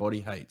what their body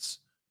hates.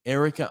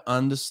 Erica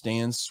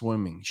understands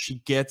swimming.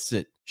 She gets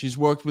it. She's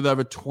worked with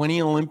over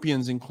 20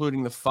 Olympians,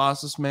 including the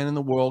fastest man in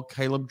the world,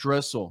 Caleb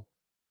Dressel.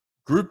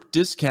 Group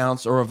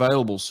discounts are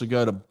available, so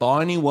go to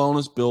Barney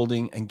Wellness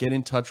Building and get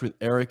in touch with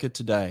Erica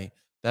today.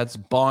 That's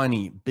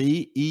Barney,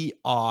 BEINE,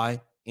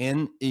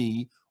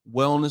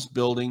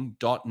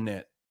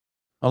 wellnessbuilding.net.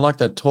 I like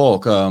that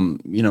talk.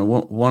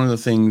 One of the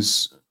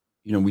things,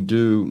 we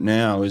do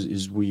now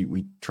is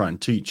we try and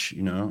teach,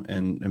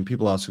 and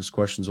people ask us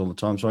questions all the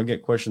time. So I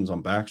get questions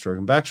on backstroke,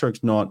 and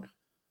backstroke's not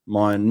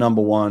my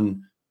number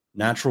one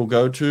natural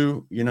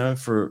go-to,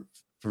 for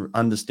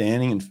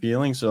understanding and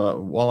feeling. So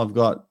while I've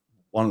got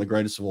one of the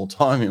greatest of all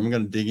time, I'm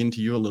going to dig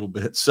into you a little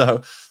bit.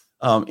 So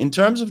in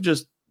terms of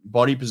just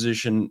body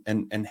position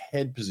and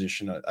head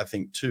position, I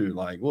think too,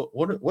 like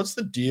what's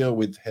the deal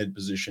with head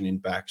position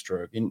in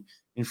backstroke? In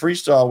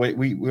freestyle,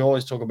 we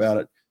always talk about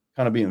it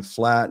kind of being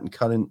flat and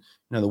cutting,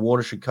 the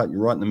water should cut you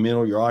right in the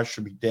middle. Your eyes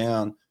should be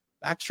down.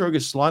 Backstroke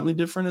is slightly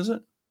different, is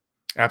it?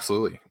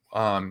 Absolutely.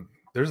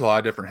 There's a lot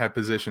of different head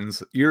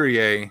positions.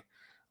 Ryusuke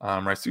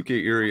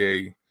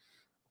Irie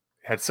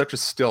had such a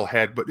still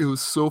head, but it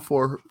was so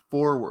far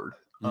forward.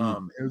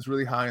 It was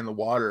really high in the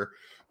water.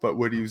 But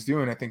what he was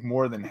doing, I think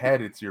more than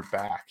head, it's your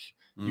back.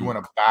 You want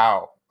a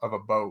bow of a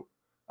boat.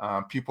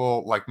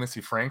 People like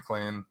Missy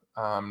Franklin,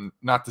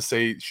 not to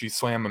say she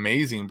swam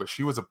amazing, but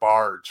she was a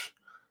barge.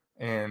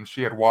 And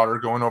she had water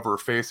going over her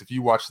face. If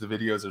you watch the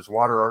videos, there's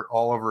water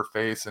all over her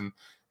face. And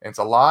it's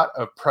a lot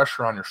of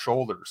pressure on your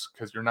shoulders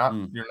because you're not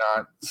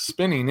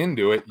spinning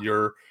into it.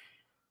 You're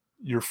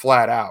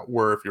flat out,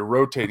 where if you're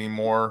rotating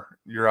more,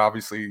 you're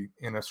obviously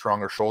in a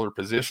stronger shoulder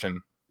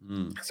position.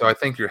 So I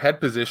think your head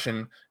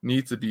position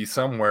needs to be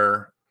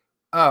somewhere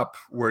up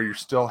where you're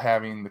still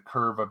having the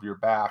curve of your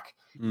back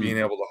being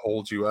able to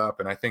hold you up.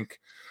 And I think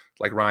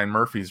like Ryan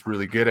Murphy's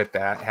really good at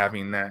that,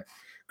 having that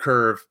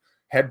curve.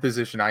 Head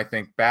position, I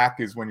think back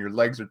is when your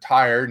legs are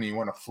tired and you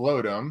want to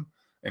float them.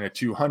 In a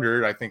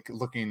 200, I think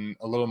looking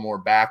a little more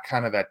back,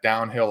 kind of that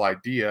downhill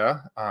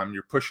idea,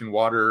 you're pushing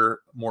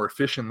water more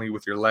efficiently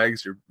with your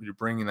legs. You're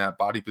bringing that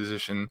body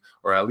position,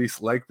 or at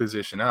least leg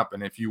position, up.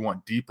 And if you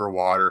want deeper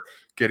water,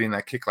 getting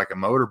that kick like a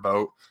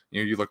motorboat,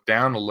 you look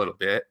down a little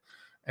bit.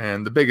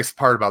 And the biggest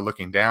part about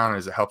looking down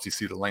is it helps you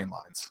see the lane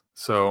lines.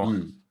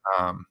 So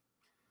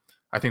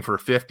I think for a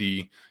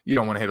 50, you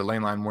don't want to hit a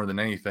lane line more than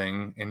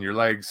anything. And your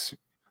legs,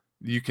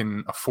 you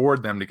can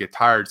afford them to get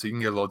tired, so you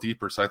can get a little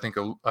deeper. So I think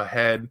a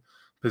head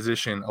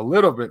position a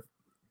little bit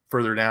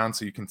further down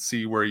so you can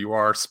see where you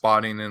are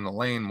spotting in the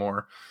lane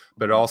more,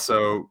 but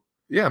also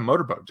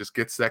motorboat just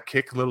gets that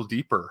kick a little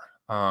deeper.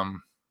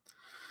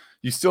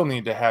 You still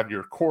need to have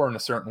your core in a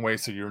certain way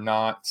so you're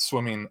not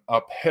swimming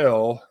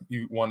uphill.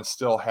 You want to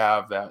still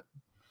have that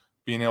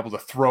being able to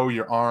throw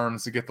your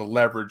arms to get the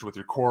leverage with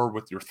your core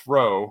with your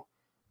throw,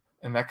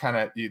 and that kind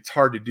of, it's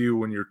hard to do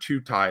when you're too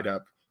tied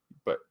up,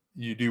 but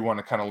you do want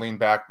to kind of lean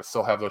back but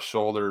still have those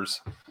shoulders,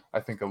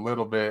 I think, a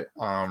little bit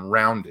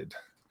rounded.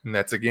 And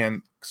that's,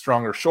 again,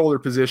 stronger shoulder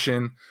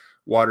position.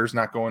 Water's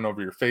not going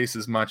over your face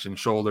as much in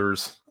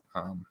shoulders.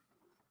 I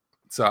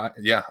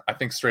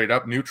think straight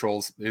up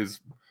neutrals is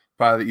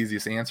probably the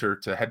easiest answer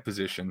to head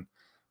position.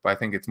 But I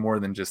think it's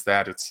more than just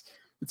that. It's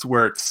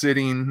where it's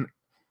sitting,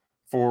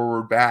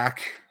 forward,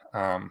 back.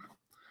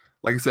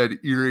 Like I said,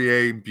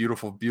 Erie,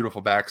 beautiful,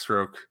 beautiful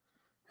backstroke,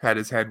 had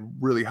his head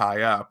really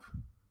high up.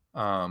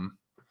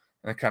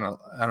 And it kind of,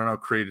 I don't know,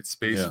 created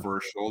space for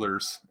his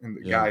shoulders. And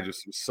the guy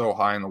just was so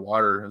high in the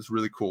water. It was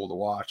really cool to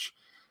watch.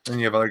 And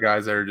you have other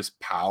guys that are just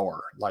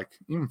power. Like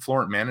even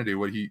Florent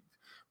Manadou, he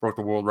broke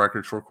the world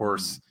record short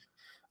course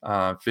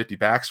 50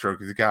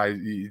 backstroke. The guy,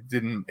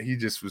 he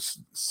just was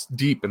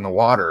deep in the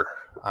water.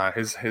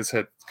 His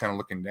head kind of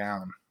looking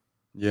down.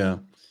 Yeah.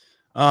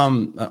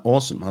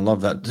 Awesome. I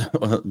love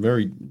that.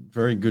 Very,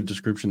 very good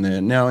description there.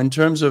 Now, in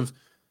terms of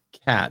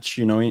catch,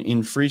 in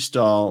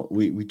freestyle,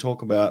 we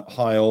talk about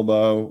high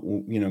elbow,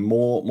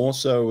 more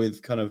so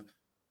with kind of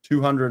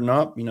 200 and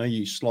up,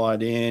 you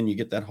slide in, you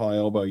get that high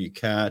elbow, you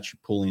catch, you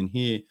pull in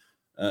here.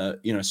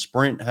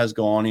 Sprint has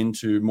gone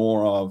into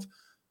more of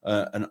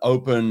an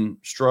open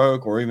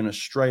stroke or even a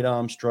straight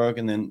arm stroke,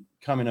 and then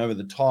coming over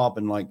the top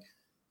and like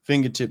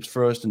fingertips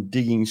first and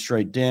digging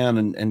straight down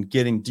and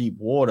getting deep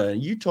water.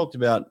 You talked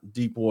about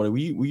deep water. Were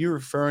you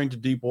referring to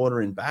deep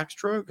water in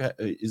backstroke?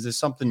 Is there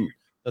something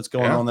that's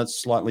going on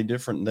that's slightly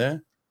different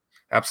there?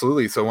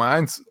 Absolutely. So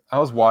when I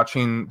was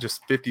watching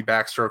just 50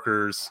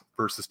 backstrokers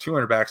versus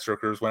 200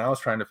 backstrokers, when I was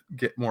trying to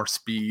get more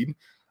speed,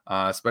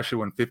 especially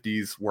when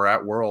 50s were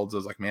at Worlds, I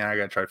was like, man, I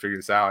got to try to figure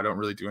this out. I don't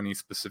really do any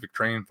specific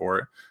training for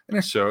it. And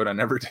it showed. I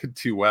never did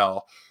too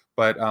well.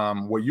 But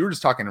what you were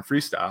just talking in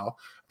freestyle,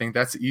 I think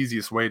that's the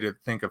easiest way to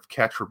think of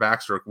catch for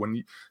backstroke, when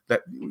you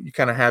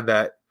kind of had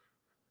that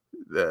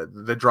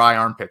the dry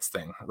armpits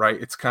thing,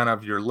 right? It's kind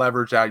of your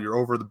leverage out, you're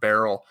over the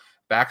barrel.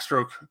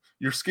 Backstroke,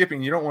 you're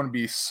skipping. You don't want to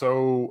be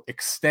so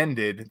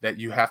extended that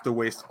you have to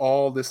waste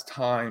all this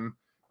time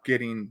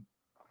getting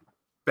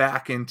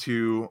back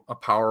into a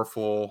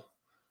powerful,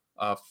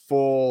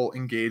 full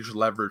engaged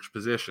leverage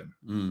position.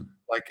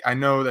 Like I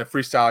know that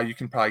freestyle, you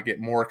can probably get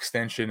more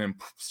extension and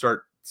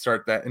start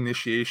that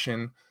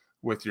initiation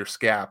with your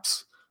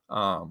scaps,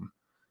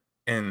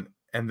 and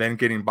then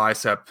getting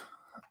bicep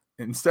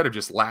instead of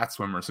just lat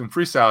swimmers. In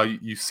freestyle,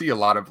 you see a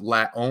lot of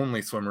lat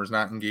only swimmers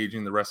not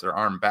engaging the rest of their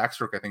arm.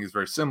 Backstroke, I think, is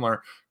very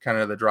similar, kind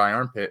of the dry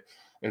armpit,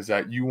 is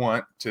that you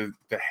want to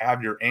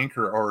have your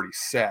anchor already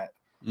set.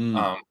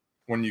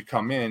 When you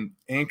come in,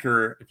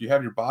 anchor, if you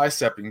have your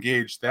bicep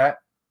engaged, that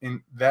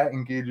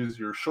engages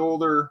your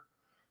shoulder,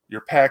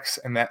 your pecs,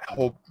 and that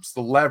holds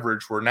the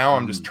leverage where now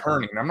I'm just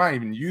turning. I'm not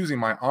even using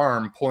my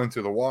arm pulling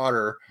through the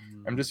water.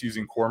 I'm just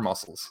using core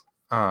muscles.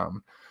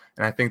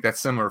 And I think that's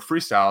similar to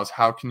freestyle, is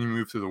how can you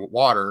move through the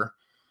water,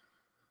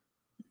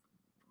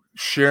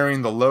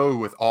 sharing the load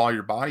with all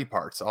your body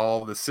parts,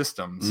 all the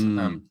systems,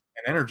 and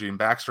energy. And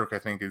backstroke, I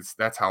think,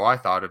 that's how I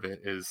thought of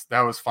it, is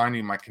that was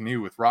finding my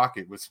canoe with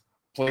Rocket, was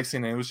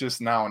placing it was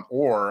just now an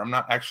oar. I'm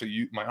not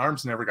actually, my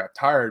arms never got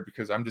tired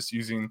because I'm just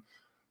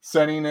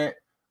setting it.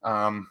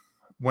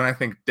 When I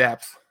think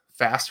depth,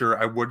 faster,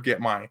 I would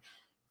get my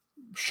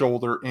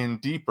shoulder in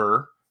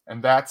deeper,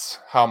 and that's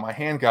how my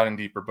hand got in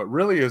deeper. But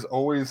really is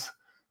always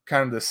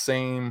kind of the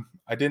same.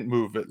 I didn't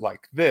move it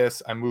like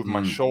this. I moved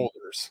my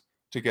shoulders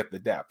to get the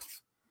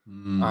depth.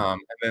 And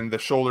then the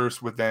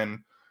shoulders would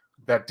then,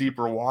 that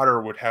deeper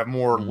water would have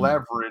more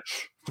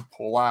leverage to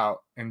pull out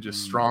and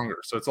just stronger.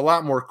 So it's a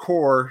lot more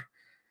core.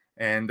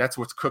 And that's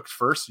what's cooked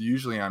first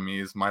usually on me,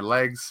 is my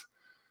legs,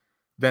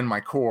 then my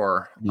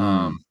core.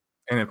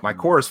 And if my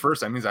core is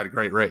first, that means I had a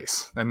great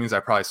race. That means I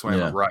probably swam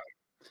it right.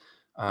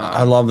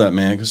 I love that,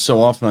 man, because so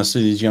often I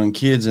see these young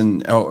kids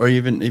or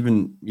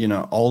even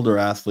older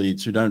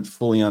athletes who don't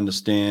fully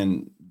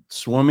understand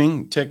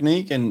swimming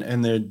technique,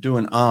 and they're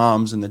doing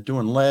arms and they're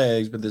doing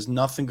legs, but there's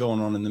nothing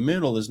going on in the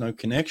middle. There's no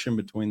connection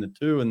between the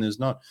two, and there's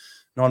not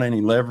any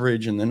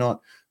leverage, and they're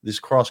not this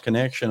cross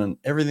connection. And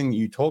everything that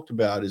you talked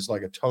about is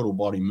like a total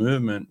body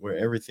movement where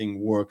everything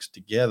works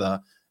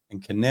together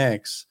and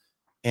connects.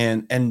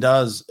 and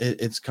does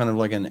it's kind of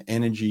like an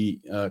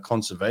energy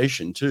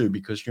conservation too,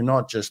 because you're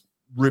not just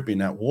ripping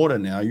that water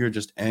now, you're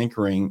just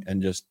anchoring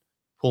and just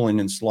pulling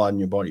and sliding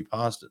your body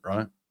past it,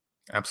 right?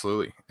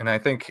 Absolutely. And I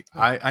think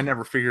I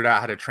never figured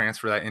out how to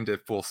transfer that into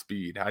full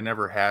speed. I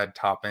never had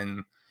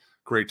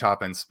great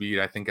top end speed.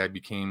 I think I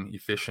became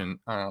efficient.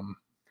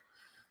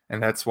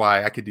 And that's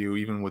why I could do,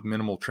 even with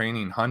minimal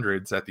training,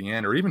 hundreds at the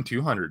end, or even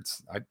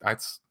 200s. I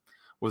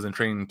wasn't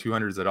training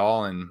 200s at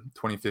all in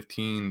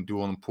 2015,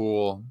 dual in the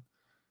pool,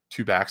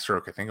 2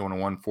 backstroke. I think I went a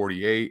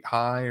 148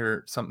 high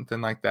or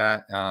something like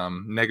that.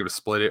 Negative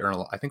split it,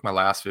 or I think my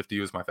last 50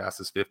 was my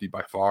fastest 50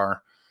 by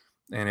far.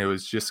 And it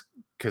was just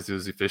because it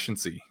was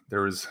efficiency.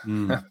 There was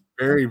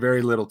very,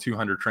 very little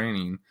 200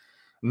 training,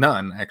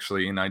 none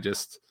actually. And I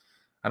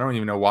don't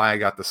even know why I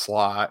got the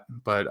slot,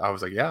 but I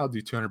was like, yeah, I'll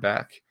do 200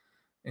 back.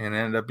 And it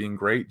ended up being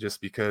great just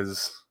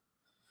because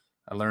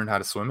I learned how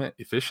to swim it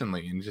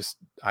efficiently. And just,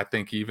 I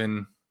think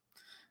even,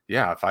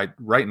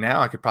 right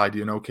now I could probably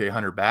do an okay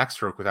 100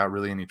 backstroke without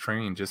really any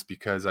training, just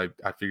because I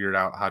figured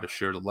out how to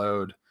share the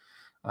load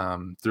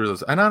through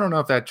those. And I don't know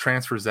if that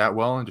transfers that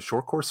well into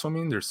short course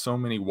swimming. There's so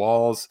many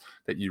walls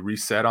that you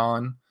reset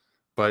on,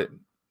 but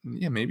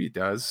yeah, maybe it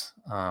does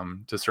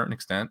to a certain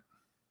extent.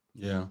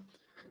 Yeah.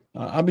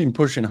 I've been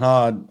pushing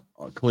hard,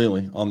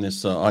 clearly, on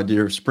this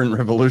idea of sprint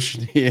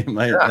revolution here,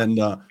 mate.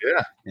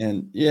 Yeah.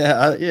 And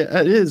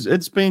it is.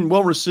 It's been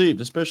well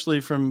received,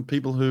 especially from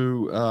people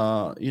who,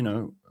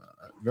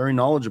 very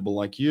knowledgeable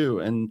like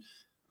you, and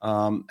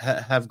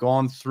have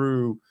gone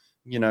through,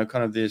 kind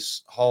of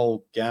this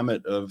whole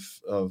gamut of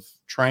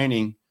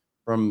training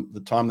from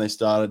the time they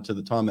started to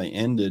the time they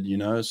ended.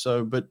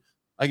 So, but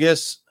I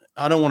guess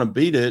I don't want to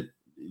beat it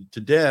to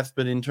death,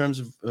 but in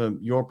terms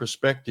of your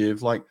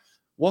perspective, like,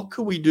 what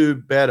could we do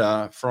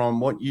better from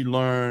what you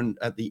learned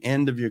at the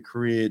end of your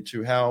career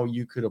to how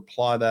you could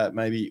apply that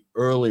maybe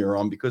earlier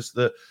on? Because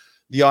the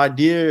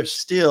idea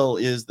still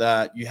is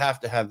that you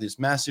have to have this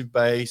massive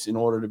base in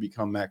order to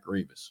become Matt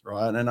Grevers,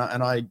 right? And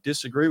I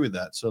disagree with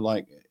that. So,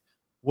 like,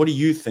 what do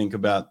you think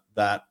about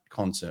that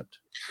concept?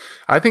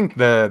 I think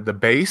the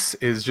base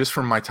is just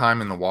from my time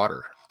in the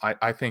water.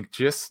 I think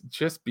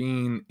just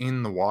being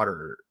in the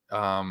water,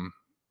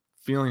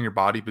 feeling your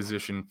body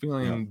position,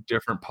 feeling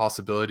different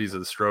possibilities of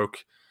the stroke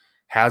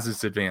has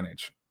its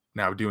advantage.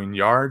 Now, doing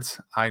yards,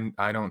 I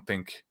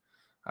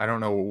don't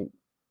know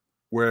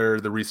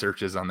where the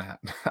research is on that.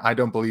 I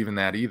don't believe in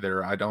that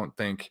either. I don't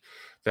think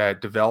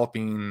that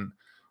developing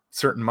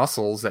certain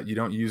muscles that you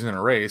don't use in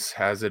a race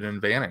has an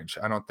advantage.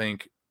 I don't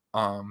think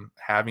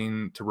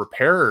having to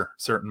repair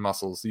certain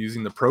muscles,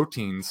 using the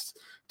proteins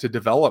to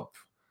develop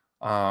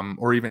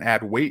or even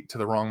add weight to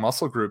the wrong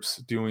muscle groups,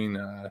 doing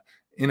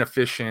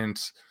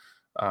inefficient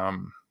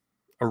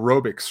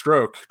aerobic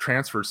stroke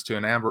transfers to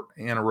an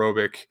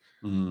anaerobic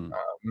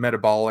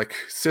metabolic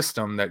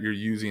system that you're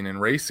using in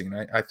racing.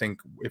 I think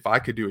if I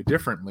could do it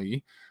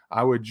differently,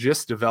 I would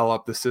just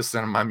develop the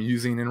system I'm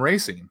using in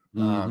racing.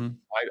 I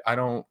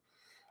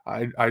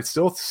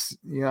still,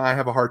 I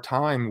have a hard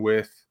time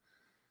with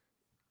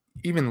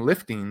even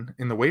lifting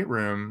in the weight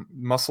room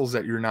muscles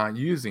that you're not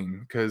using,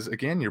 because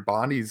again, your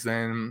body's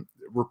then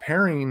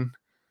repairing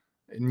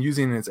and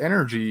using its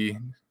energy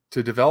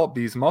to develop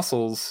these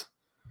muscles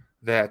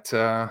that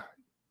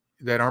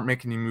aren't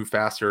making you move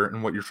faster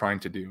in what you're trying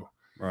to do.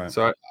 Right.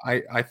 So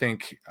I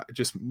think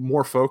just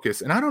more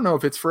focus, and I don't know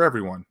if it's for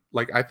everyone.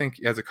 Like, I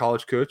think as a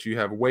college coach, you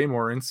have way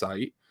more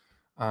insight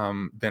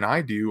than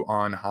I do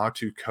on how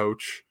to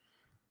coach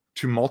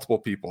to multiple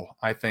people.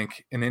 I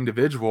think an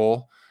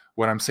individual,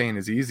 what I'm saying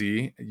is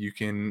easy.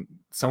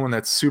 Someone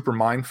that's super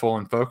mindful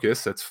and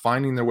focused, that's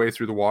finding their way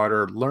through the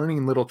water,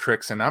 learning little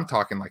tricks. And I'm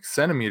talking like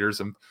centimeters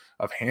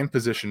of hand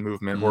position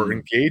movement, or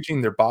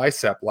engaging their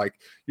bicep. Like,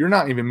 you're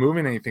not even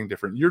moving anything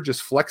different. You're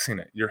just flexing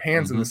it. Your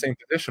hand's in the same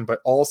position,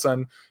 but all of a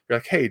sudden you're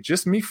like, hey,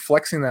 just me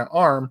flexing that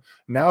arm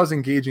now is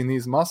engaging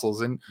these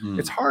muscles. And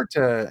it's hard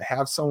to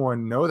have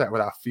someone know that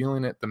without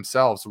feeling it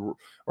themselves,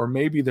 or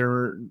maybe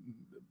their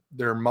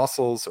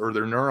muscles or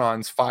their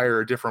neurons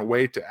fire a different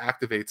way to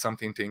activate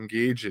something, to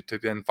engage it, to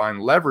then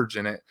find leverage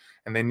in it.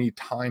 And they need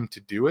time to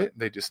do it.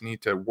 They just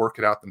need to work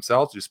it out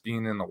themselves, just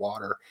being in the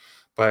water.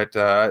 But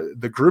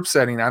the group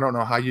setting, I don't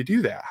know how you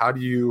do that. How do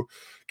you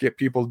get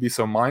people to be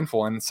so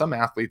mindful? And some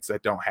athletes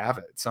that don't have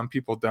it. Some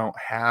people don't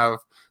have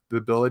the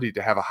ability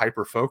to have a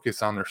hyper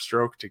focus on their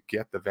stroke to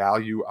get the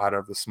value out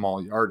of the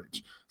small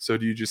yardage. So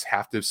do you just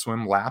have to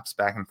swim laps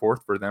back and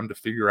forth for them to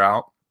figure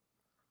out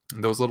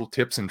those little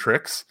tips and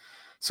tricks?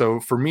 So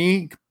for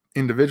me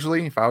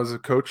individually, if I was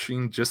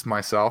coaching just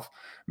myself,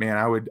 man,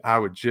 I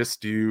would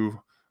just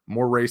do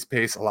more race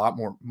pace, a lot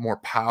more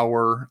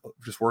power,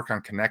 just work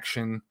on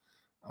connection,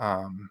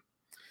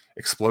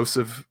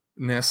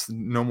 explosiveness,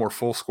 no more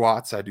full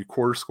squats. I do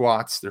quarter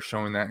squats. They're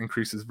showing that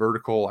increases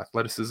vertical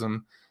athleticism.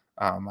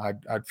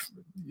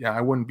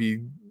 I wouldn't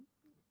be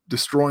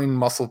destroying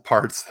muscle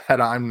parts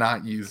that I'm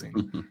not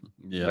using.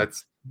 Yeah.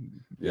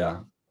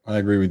 I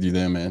agree with you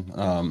there,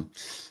 man.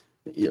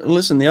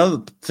 Listen, the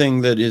other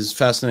thing that is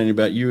fascinating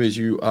about you is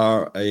you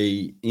are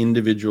a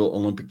individual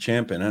Olympic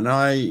champion, and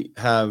I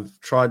have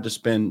tried to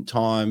spend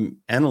time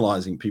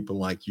analyzing people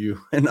like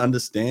you and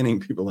understanding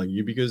people like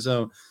you because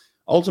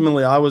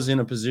ultimately I was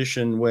in a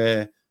position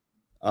where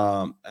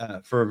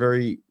for a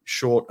very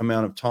short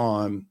amount of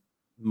time,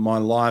 my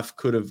life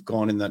could have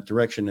gone in that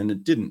direction and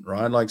it didn't,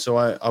 right? Like, so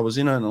I was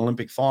in an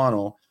Olympic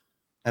final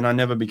and I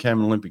never became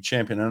an Olympic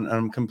champion, and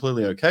I'm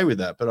completely okay with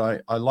that.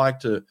 But I like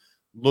to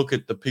look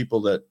at the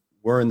people that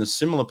were in the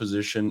similar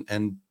position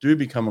and do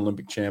become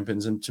Olympic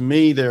champions. And to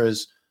me, there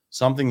is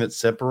something that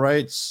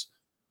separates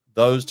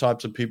those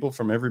types of people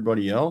from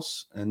everybody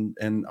else. And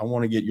I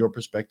want to get your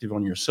perspective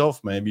on yourself,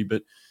 maybe.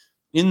 But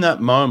in that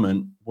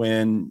moment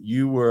when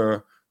you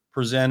were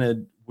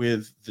presented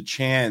with the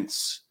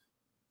chance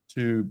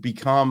to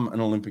become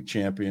an Olympic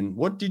champion,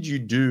 what did you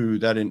do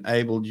that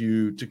enabled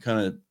you to kind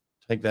of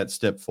take that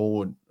step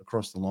forward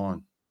across the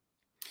line?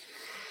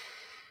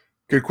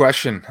 Good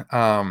question.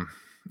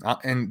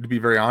 And to be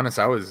very honest,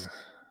 I was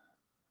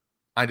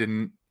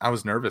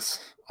nervous.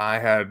 I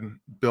had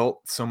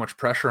built so much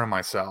pressure on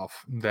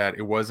myself that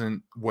it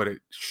wasn't what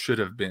it should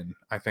have been.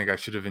 I think I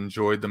should have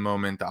enjoyed the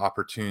moment, the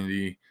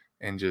opportunity,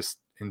 and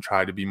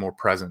try to be more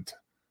present.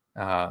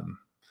 But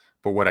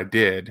what I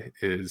did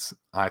is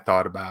I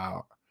thought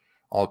about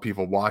all the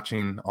people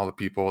watching, all the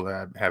people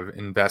that have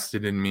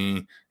invested in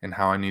me, and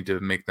how I need to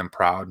make them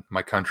proud.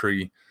 My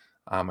country,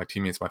 my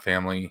teammates, my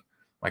family,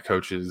 my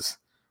coaches,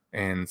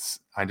 and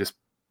I just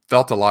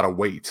felt a lot of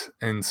weight.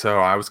 And so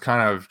I was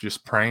kind of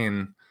just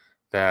praying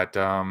that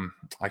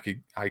I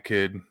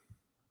could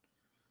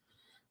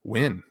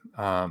win.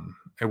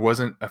 It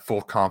wasn't a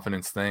full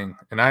confidence thing.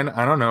 And I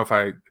don't know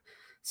if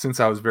since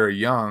I was very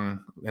young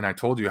and I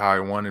told you how I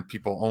wanted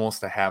people almost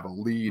to have a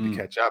lead to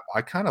catch up,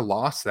 I kind of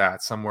lost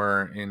that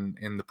somewhere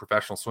in the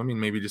professional swimming,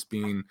 maybe just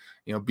being,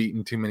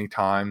 beaten too many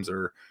times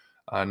or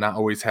not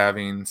always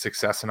having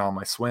success in all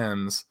my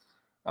swims.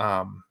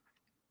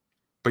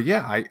 But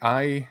yeah,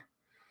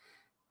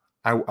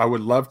 I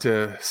would love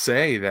to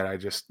say that I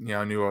just,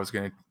 knew I was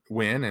going to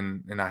win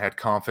and I had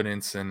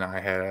confidence and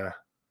I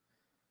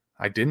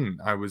didn't.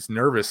 I was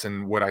nervous.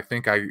 And what I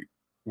think I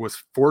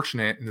was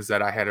fortunate is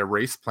that I had a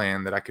race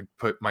plan that I could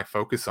put my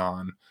focus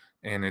on.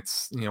 And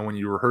it's, when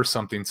you rehearse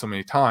something so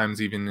many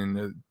times, even in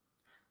a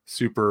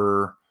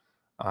super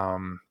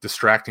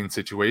distracting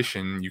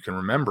situation, you can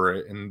remember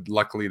it. And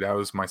luckily that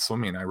was my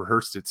swimming. I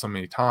rehearsed it so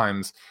many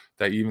times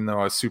that even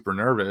though I was super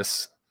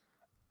nervous,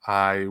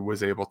 I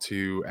was able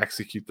to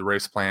execute the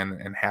race plan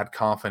and had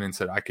confidence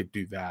that I could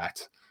do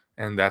that.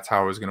 And that's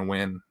how I was going to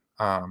win.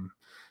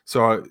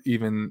 So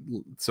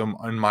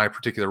in my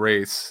particular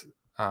race,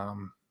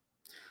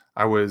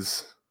 I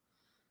was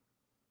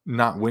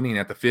not winning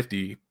at the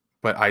 50,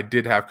 but I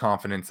did have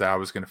confidence that I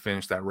was going to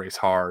finish that race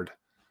hard.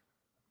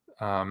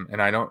 And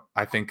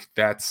I think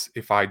that's,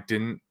 if I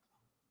didn't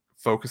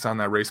focus on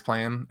that race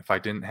plan, if I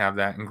didn't have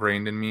that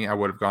ingrained in me, I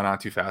would have gone on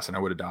too fast and I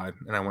would have died,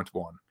 and I went to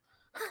one.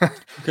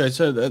 Okay,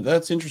 so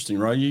that's interesting,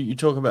 right? You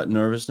talk about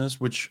nervousness,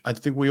 which I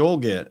think we all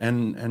get,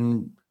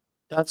 and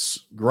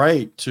that's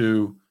great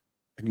to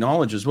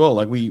acknowledge as well.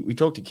 Like we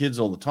talk to kids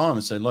all the time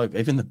and say, look,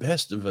 even the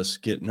best of us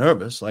get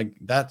nervous. Like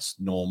that's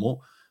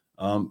normal.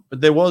 But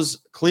there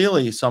was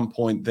clearly some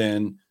point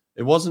then,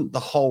 it wasn't the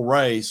whole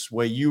race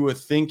where you were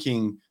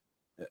thinking,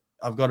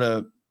 I've got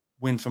to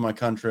win for my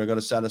country. I've got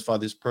to satisfy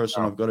this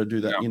person. I've got to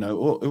do that.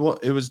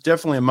 It was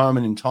definitely a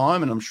moment in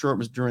time, and I'm sure it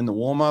was during the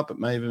warm up. It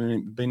may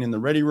have been in the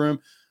ready room,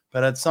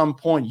 but at some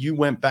point you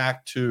went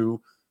back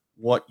to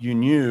what you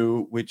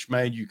knew, which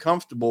made you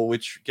comfortable,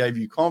 which gave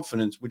you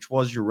confidence, which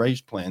was your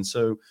race plan.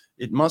 So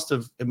it must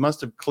have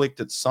clicked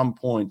at some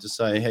point to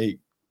say, hey,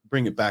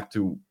 bring it back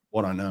to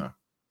what I know.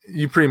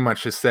 You pretty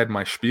much just said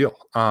my spiel.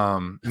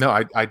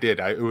 No, I did.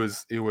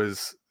 It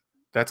was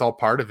that's all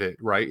part of it,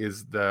 right?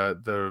 Is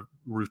the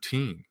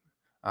routine.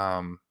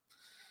 And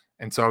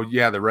so,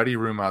 yeah, the ready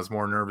room, I was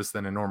more nervous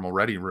than a normal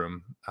ready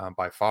room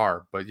by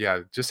far. But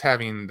yeah, just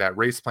having that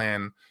race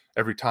plan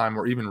every time,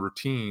 or even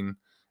routine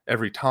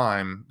every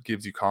time,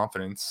 gives you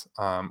confidence,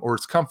 or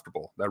it's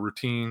comfortable. That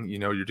routine,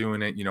 you're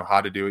doing it, you know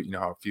how to do it, you know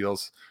how it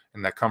feels,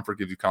 and that comfort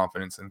gives you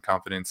confidence, and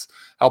confidence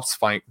helps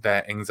fight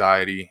that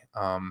anxiety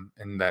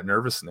and that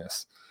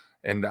nervousness.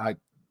 And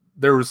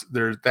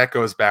that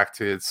goes back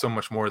to, it's so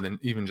much more than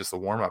even just the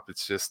warm up.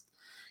 It's just,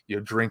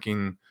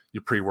 drinking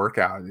your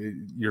pre-workout,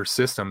 your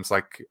system's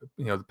like,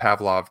 the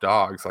Pavlov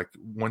dogs. Like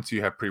once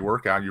you have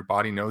pre-workout, your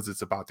body knows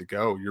it's about to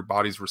go. Your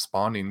body's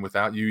responding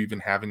without you even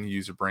having to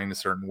use your brain a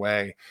certain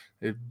way.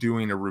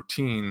 Doing a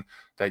routine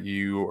that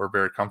you are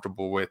very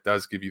comfortable with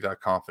does give you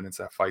that confidence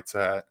that fights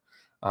that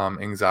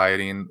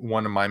anxiety. And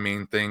one of my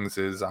main things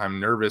is I'm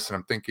nervous and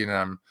I'm thinking,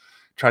 I'm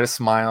try to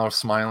smile.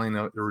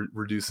 Smiling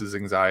reduces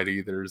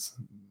anxiety. There's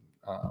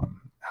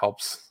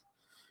helps,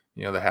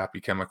 the happy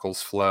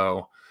chemicals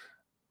flow.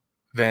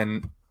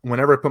 Then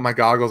whenever I put my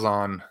goggles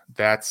on,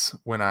 that's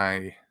when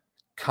I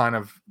kind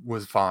of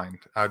was fine.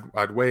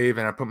 I'd wave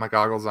and I put my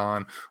goggles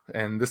on.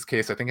 In this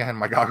case, I think I had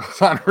my goggles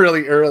on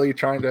really early,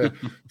 trying to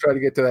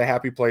get to that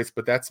happy place,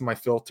 but that's my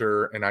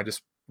filter. And I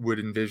just would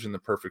envision the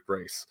perfect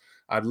race.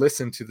 I'd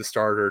listen to the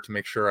starter to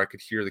make sure I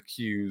could hear the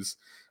cues,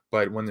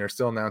 but when they're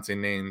still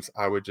announcing names,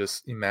 I would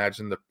just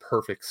imagine the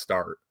perfect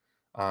start,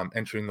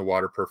 entering the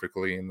water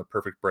perfectly and the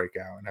perfect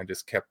breakout. And I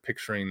just kept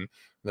picturing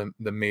the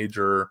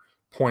major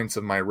points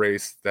of my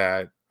race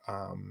that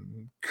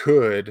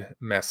could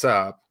mess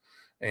up,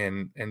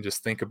 and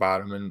just think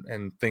about them,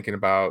 and thinking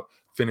about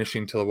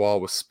finishing to the wall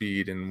with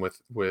speed and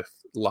with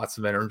lots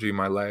of energy in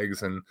my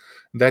legs. And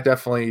that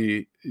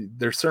definitely,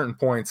 there's certain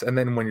points. And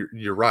then when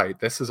you're right,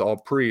 this is all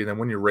pre, and then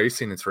when you're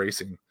racing, it's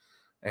racing.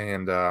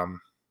 And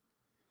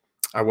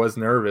I was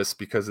nervous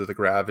because of the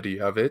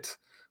gravity of it,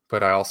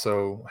 but I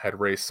also had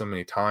raced so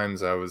many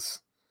times. I was,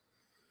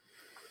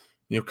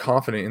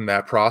 confident in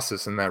that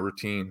process and that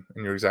routine.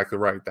 And you're exactly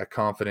right. That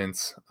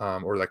confidence,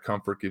 or that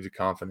comfort gives you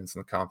confidence,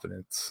 and the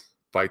confidence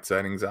fights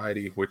that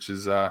anxiety, which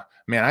is,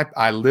 man,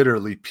 I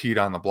literally peed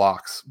on the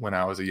blocks when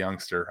I was a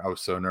youngster. I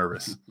was so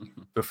nervous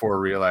before a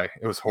relay.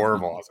 It was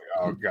horrible. I was like,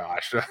 oh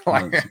gosh.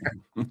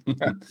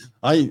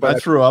 I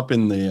threw up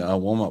in the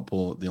warm-up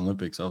pool at the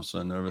Olympics. I was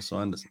so nervous. So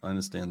I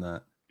understand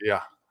that.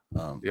 Yeah.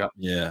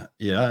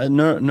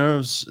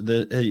 Nerves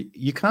that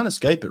you can't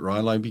escape it,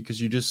 right? Like, because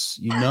you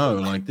just,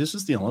 like, this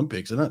is the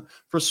Olympics, and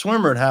for a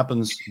swimmer, it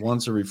happens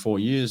once every 4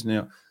 years.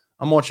 Now,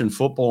 I'm watching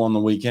football on the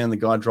weekend. The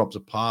guy drops a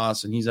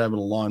pass, and he's able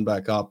to line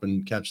back up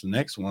and catch the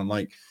next one.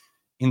 Like,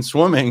 in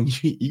swimming,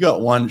 you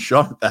got one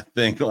shot at that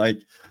thing. Like,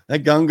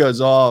 that gun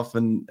goes off,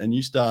 and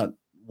you start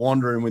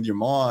wandering with your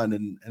mind,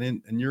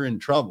 and you're in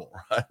trouble,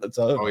 right? That's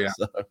over. Oh yeah.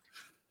 So,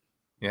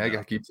 I got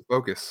to keep the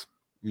focus.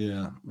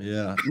 Yeah.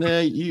 Now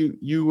you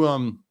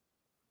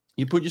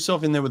put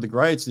yourself in there with the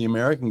greats, the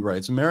American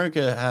greats.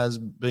 America has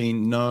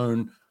been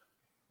known,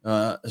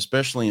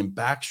 especially in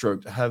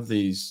backstroke, to have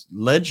these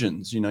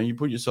legends. You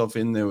put yourself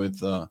in there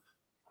with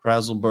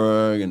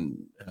Kraselberg and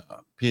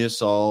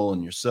Pearsall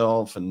and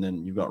yourself, and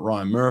then you've got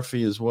Ryan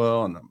Murphy as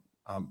well, and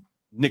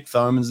Nick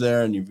Thoman's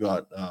there, and you've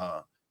got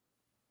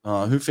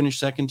who finished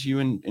second to you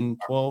in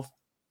 12?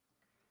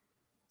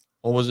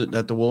 Or was it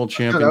at the World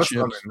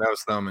Championships? That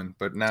was Thoman,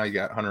 but now you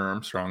got Hunter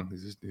Armstrong.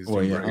 He's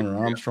doing great. Hunter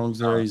Armstrong's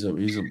there. He's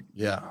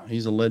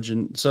a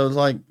legend. So it's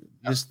like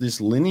this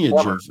lineage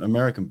Plummer. Of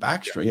American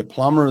backstroke. Yeah,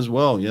 Plummer as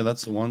well. Yeah,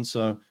 that's the one.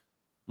 So,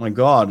 my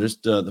God,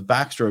 just the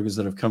backstrokers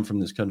that have come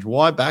from this country.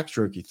 Why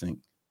backstroke, you think?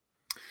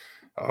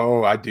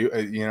 Oh, I do.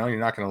 You're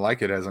not going to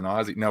like it as an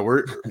Aussie. No,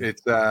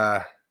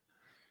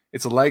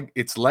 it's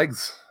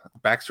legs.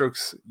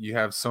 Backstrokes, you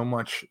have so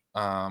much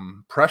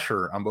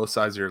pressure on both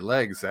sides of your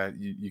legs that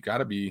you got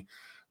to be,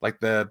 like,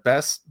 the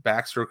best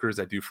backstrokers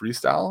that do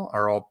freestyle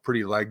are all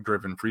pretty leg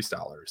driven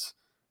freestylers.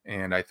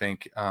 And I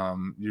think I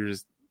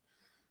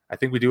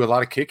think we do a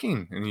lot of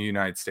kicking in the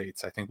United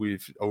States. I think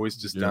we've always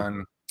just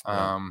done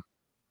and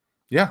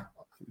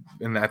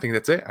I think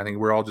that's it. I think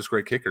we're all just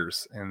great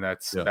kickers, and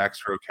that's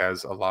backstroke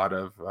has a lot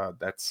of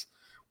that's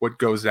what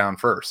goes down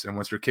first. And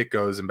once your kick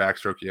goes in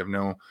backstroke, you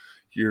have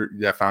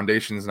that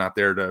foundation's not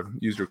there to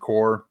use your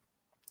core,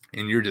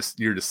 and you're just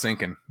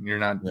sinking. You're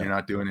not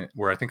doing it.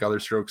 Where I think other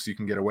strokes you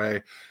can get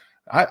away.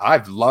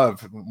 I've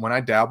loved when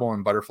I dabble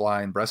in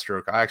butterfly and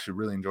breaststroke. I actually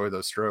really enjoy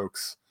those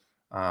strokes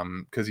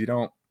because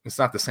it's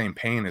not the same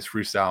pain as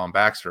freestyle and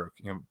backstroke.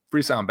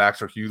 Freestyle and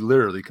backstroke, you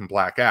literally can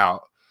black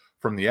out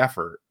from the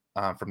effort,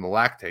 from the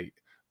lactate.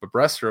 But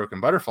breaststroke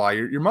and butterfly,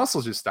 your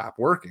muscles just stop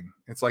working.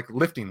 It's like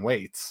lifting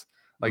weights.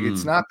 Like,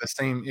 it's not the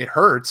same. It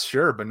hurts,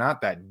 sure, but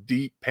not that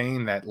deep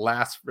pain that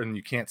lasts and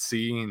you can't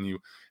see, and you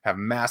have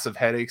massive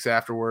headaches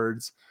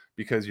afterwards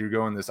because you're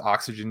going this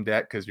oxygen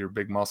debt because your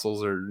big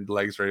muscles or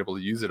legs are able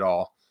to use it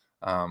all.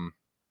 I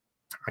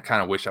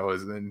kind of wish I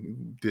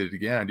did it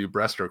again. I do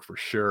breaststroke for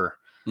sure.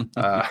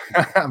 But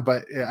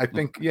I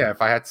think,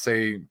 if I had to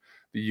say,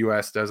 the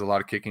U.S. does a lot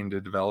of kicking to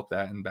develop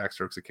that, and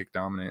backstroke's a kick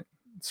dominant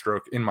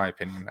stroke, in my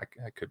opinion.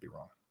 I could be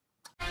wrong.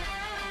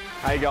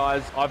 Hey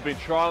guys, I've been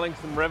trialling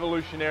some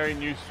revolutionary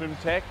new swim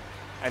tech,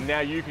 and now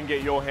you can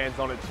get your hands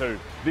on it too.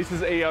 This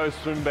is EO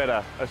Swim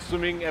Better, a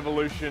swimming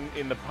evolution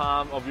in the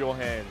palm of your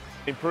hands.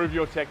 Improve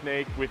your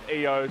technique with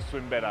EO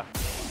Swim Better.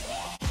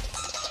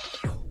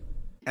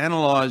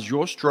 Analyze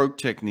your stroke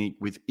technique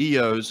with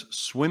EO's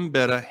Swim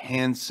Better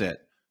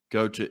handset.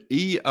 Go to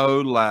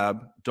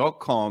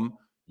eolab.com,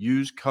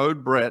 use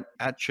code Brett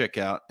at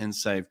checkout, and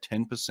save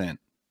 10%.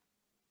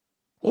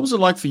 What was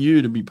it like for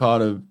you to be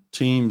part of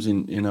teams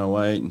in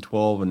 08 and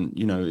 12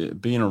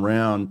 and, being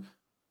around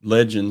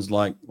legends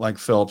like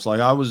Phelps? Like,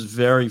 I was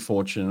very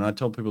fortunate, and I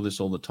tell people this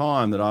all the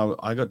time, that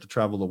I got to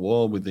travel the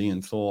world with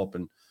Ian Thorpe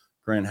and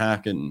Grant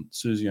Hackett and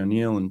Susie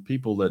O'Neill and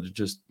people that are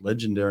just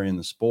legendary in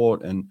the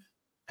sport. And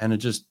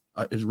it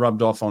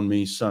rubbed off on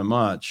me so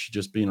much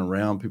just being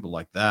around people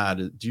like that.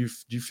 Do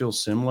you feel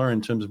similar in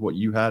terms of what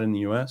you had in the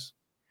US?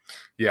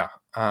 Yeah.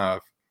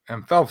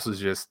 And Phelps is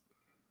just,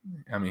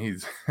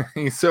 he's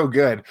so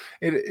good.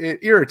 It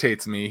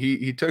irritates me.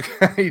 He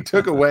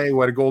took away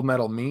what a gold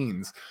medal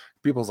means.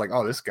 People's like,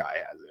 oh, this guy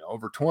has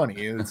over 20.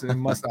 It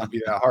must not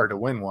be that hard to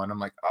win one. I'm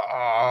like,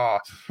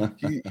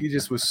 he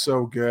just was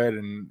so good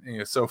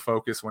and so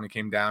focused when it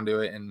came down to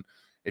it. And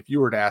if you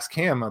were to ask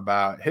him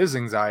about his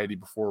anxiety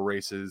before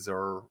races,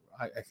 or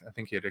I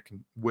think he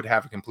would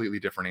have a completely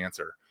different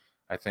answer.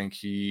 I think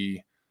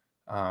he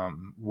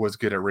was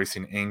good at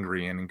racing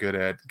angry and good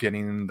at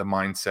getting the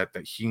mindset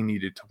that he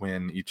needed to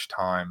win each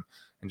time,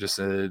 and just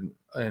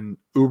an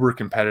uber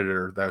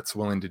competitor that's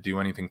willing to do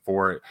anything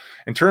for it.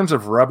 In terms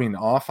of rubbing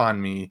off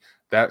on me,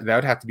 that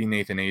would have to be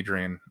Nathan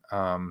Adrian.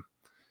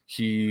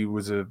 He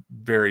was a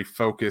very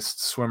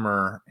focused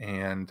swimmer,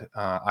 and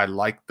I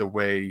liked the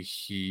way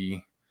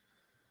he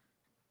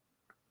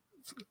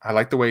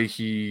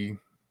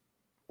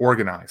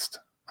organized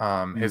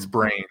his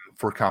brain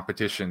for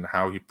competition,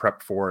 how he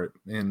prepped for it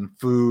in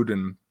food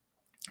and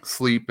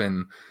sleep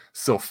and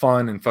still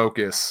fun and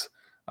focus.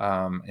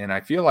 And I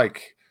feel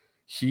like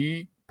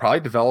he probably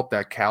developed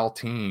that Cal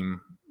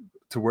team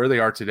to where they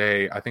are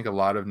today. I think a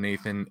lot of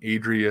Nathan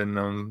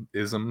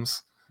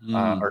Adrianisms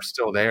are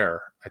still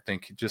there. I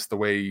think just the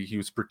way he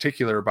was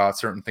particular about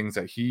certain things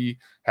that he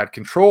had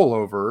control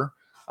over,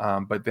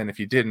 but then if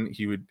he didn't,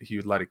 he would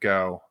let it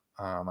go.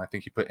 I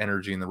think he put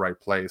energy in the right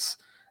place.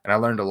 And I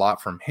learned a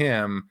lot from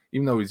him,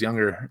 even though he's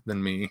younger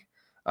than me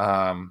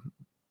by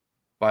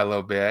a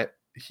little bit.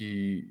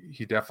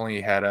 He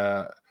definitely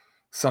had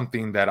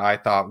something that I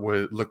thought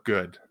would look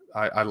good.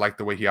 I liked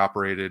the way he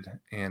operated,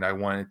 and I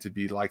wanted to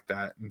be like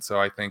that. And so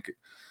I think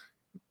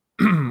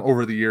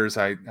over the years,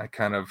 I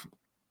kind of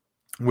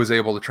was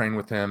able to train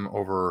with him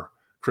over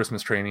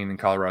Christmas training in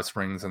Colorado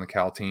Springs and the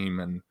Cal team.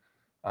 And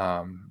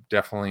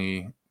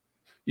definitely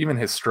even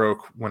his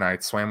stroke, when I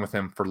swam with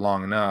him for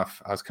long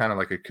enough, I was kind of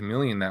like a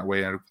chameleon that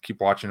way. I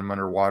keep watching him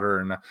underwater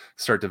and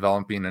start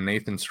developing a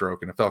Nathan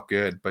stroke, and it felt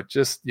good. But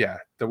just,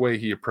 the way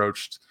he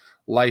approached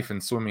life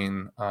and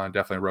swimming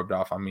definitely rubbed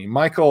off on me.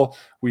 Michael,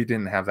 we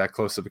didn't have that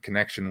close of a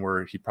connection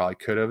where he probably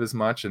could have as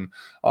much, and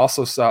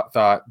also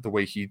thought the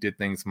way he did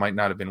things might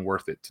not have been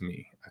worth it to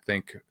me. I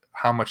think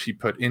how much he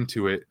put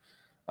into it,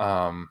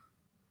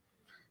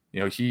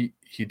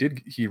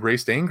 he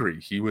raced angry.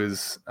 He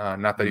was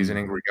not that he's an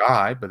angry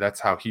guy, but that's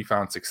how he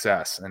found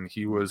success. And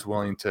he was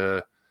willing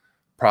to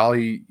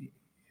probably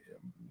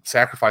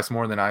sacrifice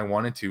more than I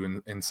wanted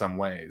to in some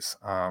ways.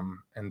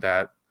 And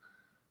that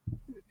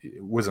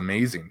was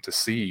amazing to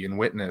see and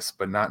witness,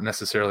 but not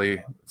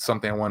necessarily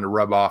something I wanted to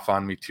rub off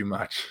on me too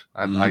much.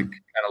 I kind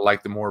of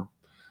like the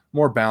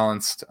more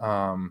balanced,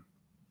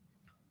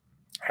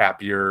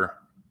 happier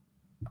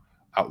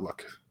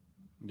outlook.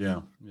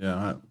 Yeah,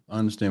 I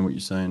understand what you're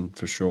saying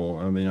for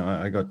sure. I mean,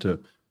 I got to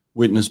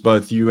witness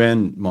both you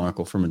and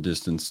Michael from a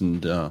distance,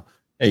 and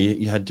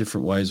you had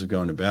different ways of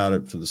going about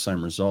it for the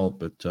same result.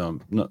 But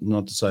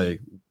not to say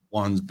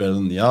one's better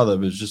than the other,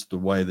 but it's just the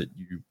way that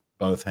you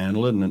both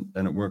handle it, and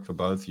it worked for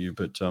both of you.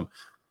 But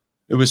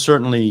it was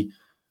certainly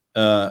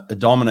a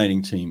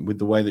dominating team with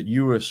the way that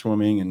you were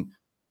swimming, and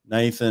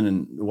Nathan,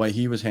 and the way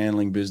he was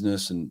handling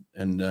business, and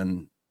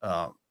then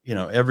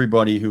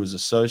everybody who was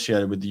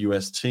associated with the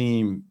U.S.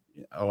 team.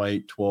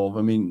 08, 12,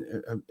 I mean,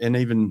 and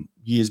even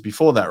years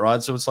before that,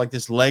 right? So it's like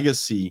this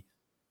legacy.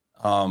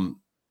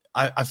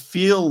 I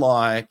feel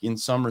like in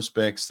some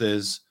respects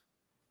there's,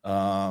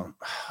 I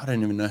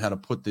don't even know how to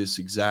put this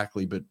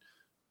exactly, but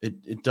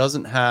it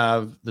doesn't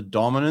have the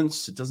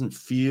dominance. I didn't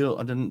feel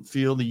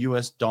the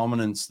U.S.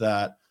 dominance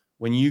that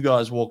when you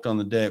guys walked on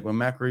the deck, when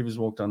Mac Grevers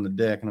walked on the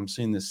deck, and I'm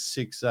seeing this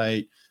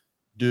 6'8"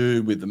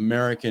 dude with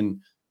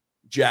American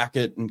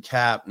jacket and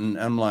cap, and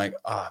I'm like,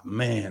 oh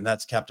man,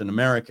 that's Captain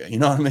America. You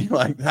know what I mean?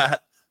 Like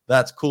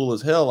that's cool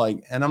as hell.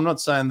 Like, and I'm not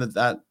saying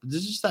that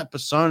there's just that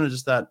persona,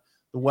 just that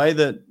the way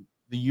that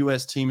the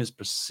U.S. team is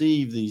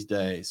perceived these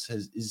days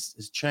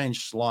has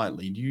changed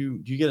slightly. Do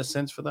you get a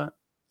sense for that?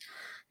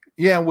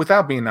 Yeah,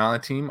 without being on the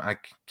team, I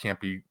can't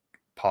be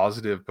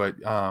positive, but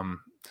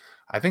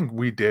I think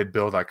we did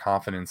build that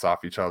confidence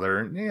off each other.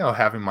 And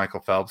having Michael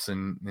Phelps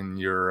in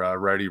your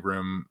ready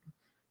room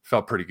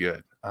felt pretty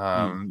good.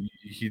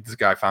 This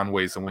guy found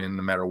ways to win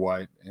no matter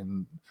what.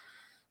 And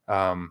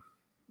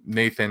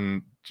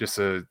Nathan, just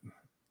a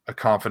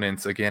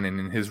confidence again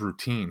in his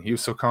routine. He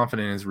was so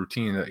confident in his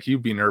routine that he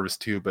would be nervous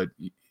too, but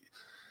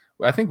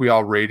I think we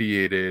all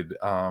radiated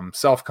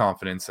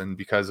self-confidence, and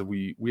because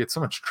we had so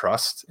much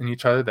trust in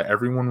each other that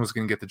everyone was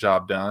going to get the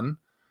job done.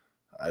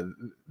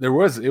 It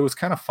was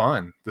kind of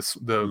fun.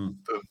 The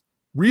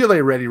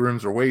relay ready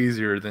rooms are way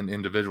easier than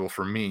individual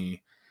for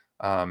me.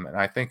 And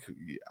I think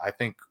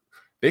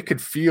they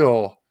could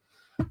feel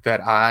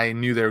that I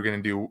knew they were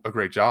going to do a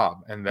great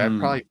job, and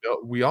that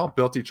we all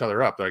built each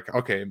other up. Like,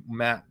 okay,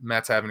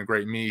 Matt's having a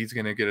great meet. He's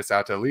going to get us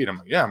out to the lead. I'm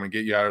like, yeah, I'm going to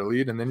get you out of the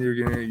lead, and then you're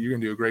going to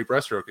do a great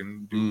breaststroke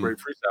and do a great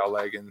freestyle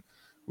leg. And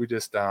we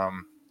just I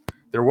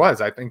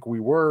think we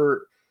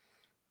were.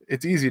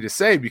 It's easy to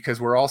say because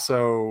we're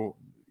also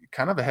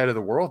kind of ahead of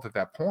the world at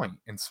that point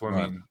in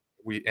swimming.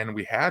 Right.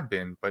 We had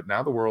been, but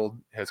now the world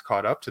has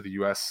caught up to the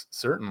U.S.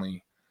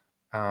 certainly.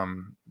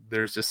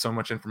 There's just so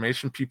much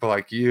information. People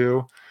like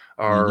you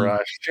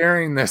are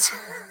sharing this,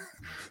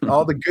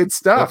 all the good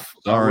stuff.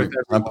 Sorry,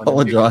 I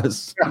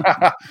apologize.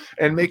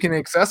 And making it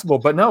accessible.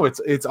 But no,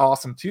 it's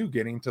awesome too,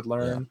 getting to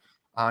learn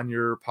on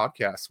your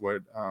podcast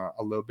what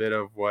a little bit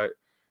of what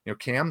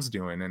Cam's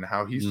doing and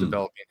how he's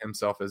developing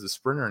himself as a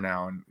sprinter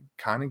now and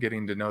kind of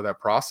getting to know that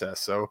process.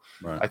 So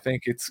I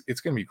think it's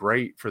going to be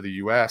great for the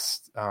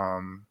US,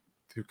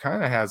 who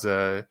kind of has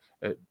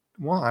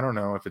well, I don't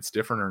know if it's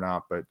different or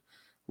not, but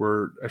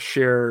we're a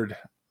shared,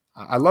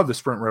 I love the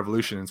sprint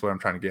revolution is what I'm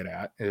trying to get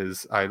at,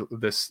 is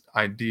this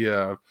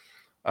idea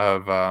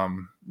of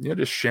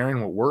just sharing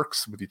what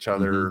works with each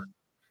other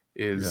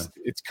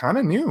it's kind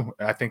of new.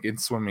 I think in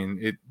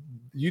swimming,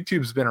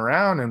 YouTube's been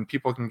around and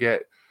people can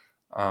get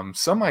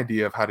some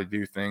idea of how to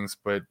do things,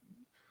 but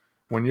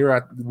when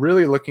you're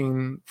really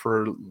looking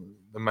for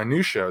the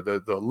minutia,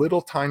 the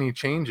little tiny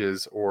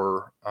changes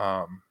or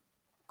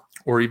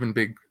even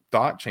big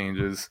thought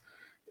changes,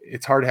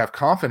 it's hard to have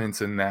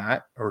confidence in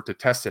that or to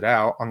test it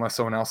out unless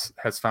someone else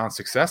has found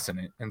success in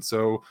it. And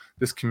so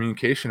this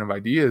communication of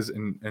ideas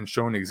and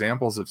showing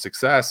examples of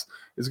success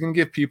is going to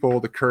give people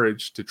the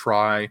courage to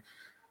try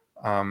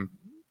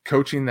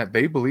coaching that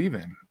they believe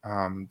in,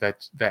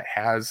 that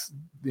has,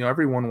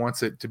 everyone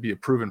wants it to be a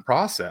proven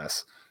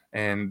process,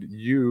 and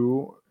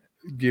you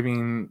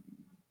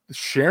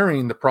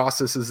sharing the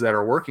processes that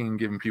are working and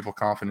giving people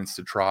confidence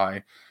to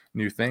try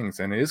new things.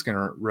 And it is going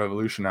to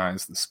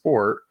revolutionize the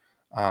sport.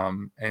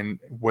 And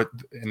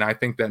I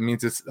think that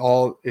means it's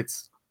going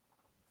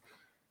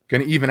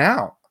to even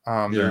out.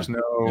 There's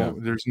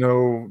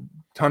no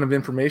ton of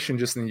information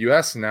just in the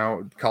US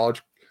now.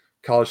 College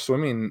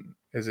swimming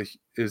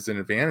is an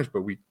advantage,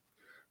 but we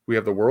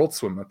have the world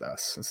swim with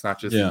us. It's not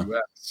just the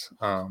US.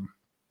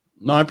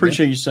 No, I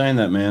appreciate you saying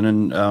that, man.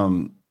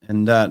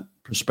 And that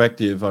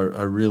perspective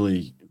I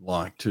really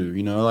like too.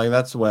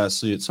 That's the way I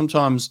see it.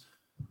 Sometimes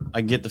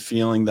I get the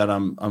feeling that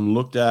I'm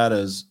looked at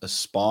as a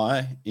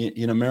spy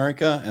in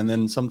America, and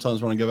then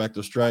sometimes when I go back to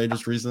Australia,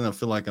 just recently, I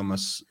feel like I'm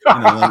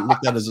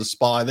looked at as a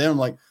spy there. I'm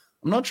like,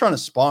 I'm not trying to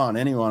spy on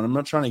anyone. I'm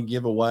not trying to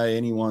give away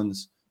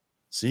anyone's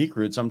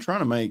secrets. I'm trying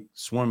to make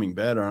swimming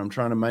better. I'm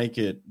trying to make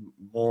it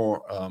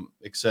more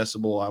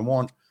accessible. I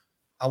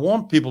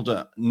want people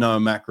to know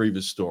Matt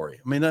Grevers' story.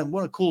 I mean,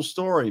 what a cool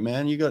story,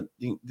 man! You got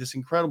this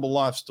incredible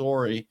life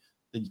story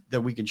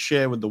that we can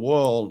share with the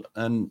world.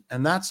 And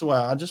that's the way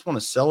I just want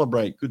to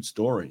celebrate good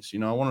stories.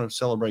 I want to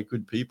celebrate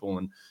good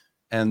people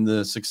and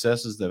the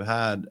successes they've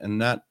had.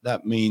 And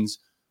that means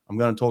I'm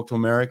going to talk to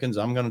Americans.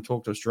 I'm going to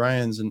talk to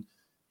Australians, and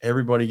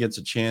everybody gets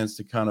a chance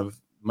to kind of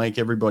make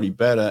everybody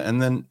better.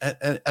 And then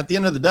at the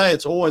end of the day,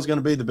 it's always going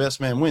to be the best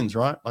man wins,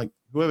 right? Like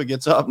whoever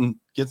gets up and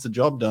gets the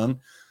job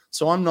done.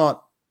 So I'm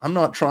not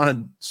trying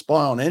to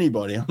spy on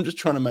anybody. I'm just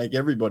trying to make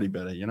everybody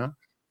better,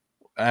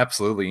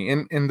 Absolutely.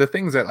 And the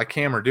things that like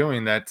Cam are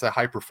doing, that's a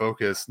hyper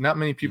focus. Not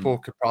many people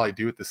could probably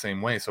do it the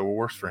same way. So what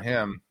works for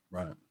him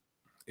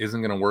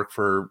isn't going to work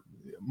for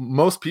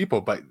most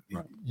people, but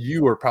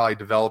you are probably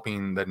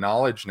developing the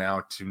knowledge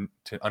now to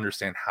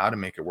understand how to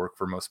make it work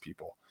for most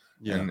people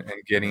and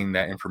getting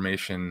that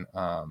information.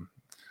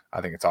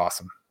 I think it's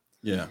awesome.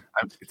 Yeah.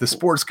 The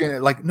sport's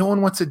going to no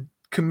one wants to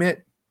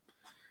commit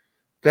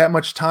that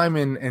much time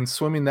in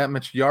swimming, that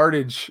much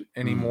yardage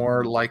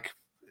anymore. Like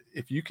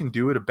if you can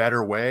do it a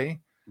better way,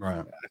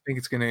 I think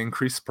it's going to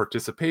increase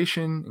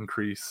participation,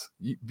 increase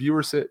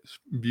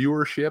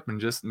viewership,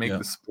 and just make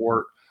the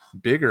sport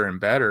bigger and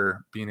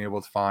better, being able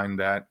to find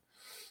that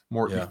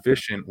more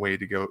efficient way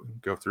to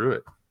go through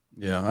it.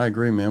 Yeah, I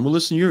agree, man. Well,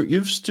 listen,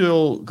 you've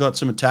still got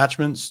some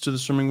attachments to the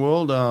swimming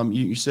world.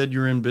 You said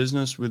you're in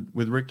business with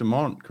Rick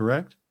DeMont,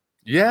 correct?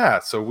 Yeah.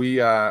 So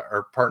we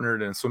are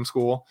partnered in a swim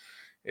school.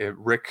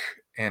 Rick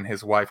and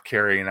his wife,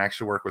 Carrie, and I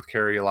actually work with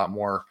Carrie a lot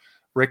more.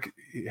 Rick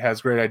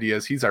has great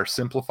ideas. He's our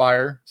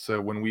simplifier. So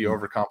when we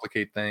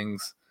overcomplicate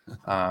things,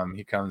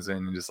 he comes in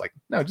and just like,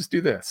 no, just do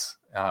this,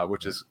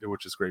 which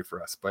is great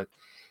for us. But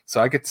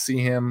so I get to see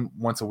him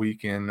once a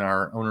week in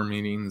our owner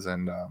meetings,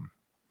 and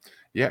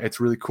it's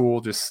really cool.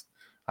 Just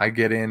I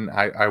get in.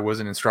 I was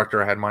an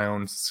instructor. I had my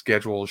own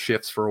schedule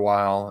shifts for a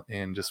while,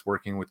 and just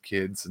working with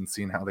kids and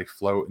seeing how they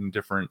float in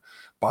different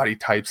body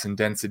types and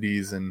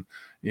densities, and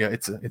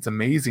it's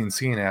amazing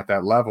seeing at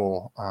that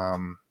level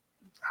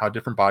how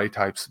different body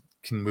types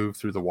can move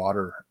through the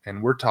water.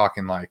 And we're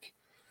talking like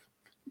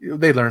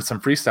they learn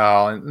some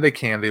freestyle,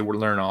 and they will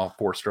learn all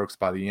 4 strokes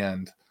by the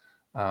end.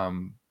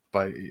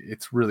 But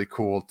it's really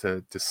cool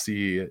to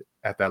see it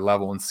at that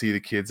level and see the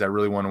kids that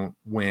really want to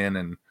win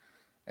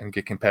and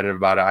get competitive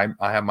about it.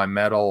 I have my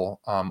medal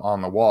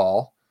on the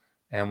wall,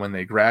 and when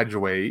they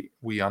graduate,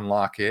 we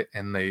unlock it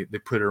and they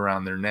put it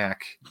around their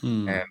neck,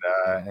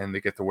 and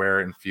they get to wear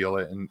it and feel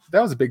it. And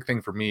that was a big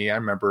thing for me. I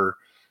remember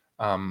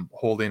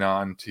holding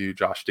on to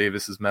Josh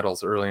Davis's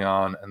medals early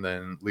on, and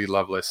then Lee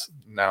Lovelace,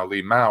 now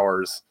Lee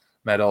Maurer's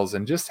medals,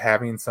 and just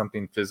having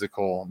something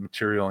physical,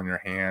 material in your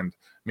hand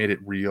made it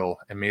real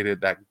and made it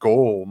that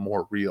goal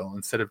more real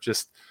instead of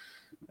just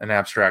an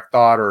abstract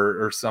thought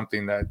or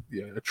something that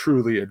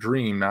truly a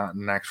dream, not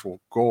an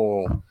actual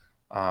goal.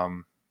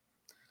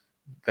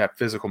 That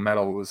physical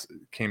medal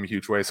came a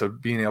huge way. So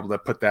being able to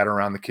put that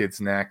around the kids'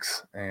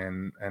 necks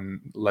and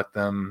let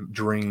them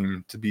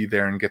dream to be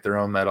there and get their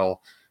own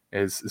medal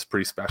is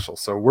pretty special.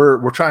 So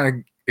we're trying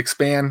to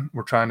expand.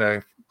 We're trying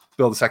to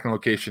build a second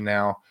location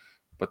now,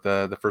 but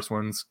the first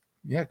one's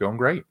going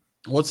great.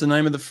 What's the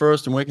name of the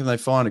first, and where can they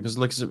find it? Because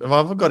like, if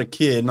I've got a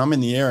kid and I'm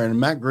in the area and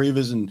Matt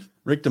Grevers and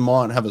Rick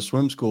DeMont have a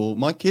swim school,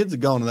 my kids are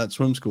going to that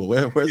swim school.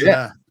 Where's it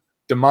at?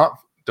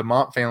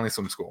 DeMont Family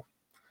Swim School.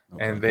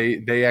 Okay. And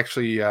they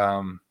actually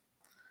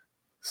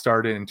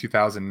started in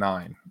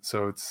 2009.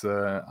 So it's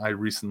I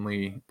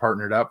recently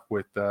partnered up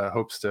with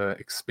hopes to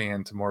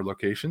expand to more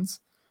locations.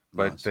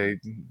 But Nice.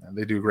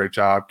 they do a great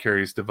job.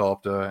 Carrie's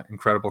developed an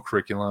incredible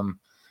curriculum.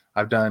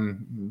 I've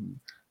done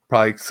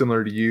probably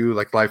similar to you,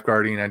 like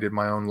lifeguarding. I did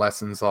my own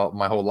lessons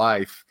my whole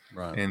life,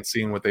 Right. and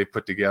seeing what they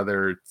put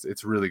together,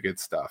 it's really good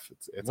stuff.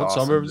 It's What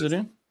awesome. suburb is it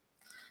in?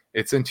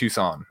 It's in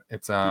Tucson.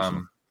 It's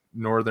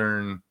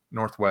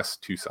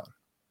northwest Tucson.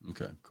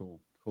 Okay, cool.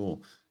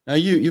 Now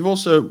you've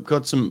also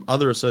got some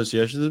other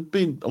associations. There's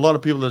been a lot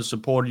of people that have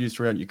supported you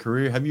throughout your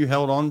career. Have you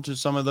held on to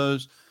some of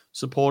those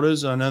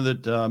supporters? I know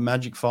that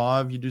Magic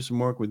 5, you do some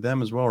work with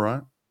them as well,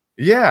 right?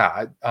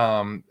 Yeah.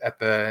 At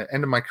the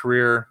end of my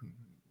career,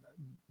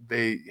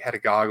 they had a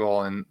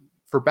goggle, and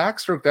for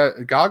backstroke,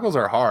 that goggles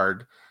are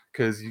hard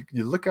because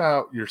you look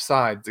out your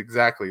sides.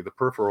 Exactly. The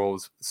peripheral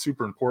is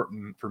super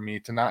important for me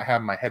to not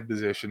have my head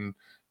position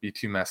be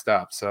too messed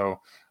up. So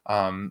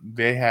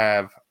they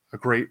have a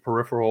great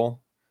peripheral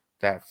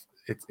that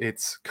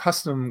it's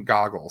custom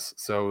goggles.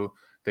 So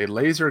they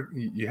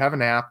you have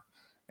an app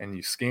and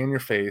you scan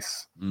your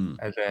face,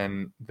 and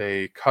then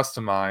they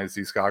customize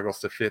these goggles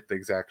to fit the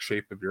exact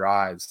shape of your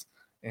eyes.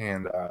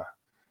 And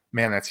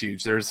man, that's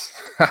huge.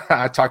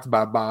 I talked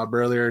about Bob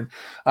earlier, and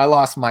I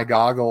lost my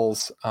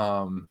goggles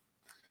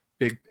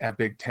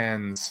Big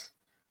Tens.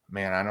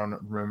 Man, I don't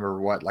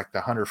remember what, like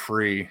the Hunter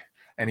Free.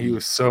 And he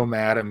was so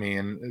mad at me.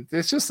 And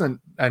it's just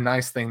a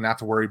nice thing not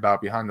to worry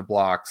about behind the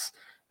blocks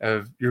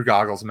of your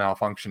goggles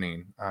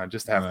malfunctioning.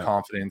 Just to have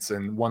confidence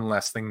and one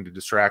less thing to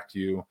distract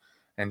you,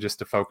 and just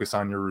to focus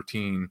on your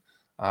routine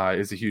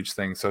is a huge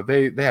thing. So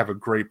they have a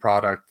great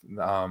product.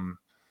 I'm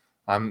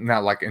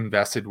not like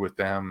invested with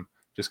them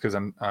just because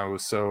I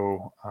was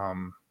so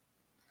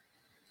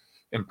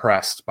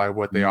impressed by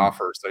what they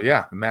offer. So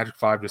yeah, the Magic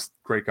 5, just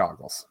great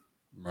goggles.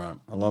 Right.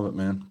 I love it,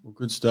 man. Well,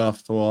 good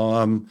stuff.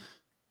 Well,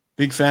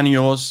 big fan of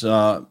yours.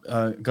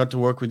 Got to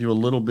work with you a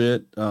little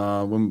bit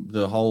when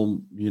the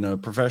whole,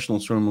 professional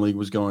swim league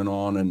was going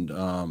on.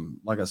 And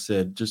like I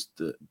said, just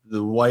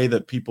the way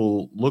that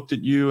people looked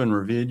at you and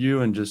revered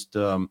you and just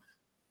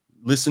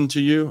listened to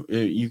you,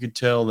 you could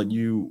tell that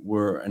you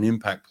were an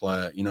impact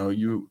player.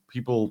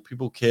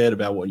 People cared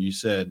about what you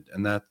said,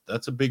 and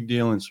that's a big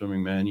deal in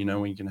swimming, man.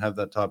 When you can have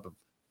that type of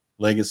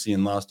legacy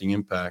and lasting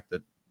impact,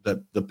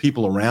 that the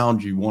people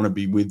around you want to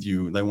be with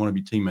you, they want to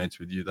be teammates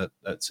with you.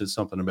 That says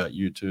something about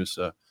you too.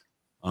 So,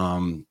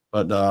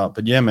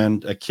 but yeah,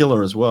 man, a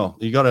killer as well.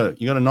 You got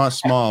a nice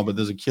smile, but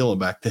there's a killer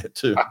back there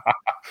too.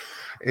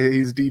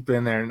 He's deep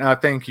in there. No,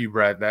 thank you,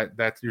 Brett.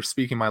 That you're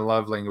speaking my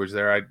love language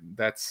there.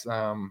 That's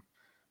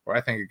where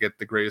I think I get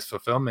the greatest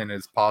fulfillment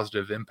is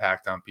positive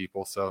impact on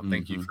people. So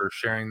thank you for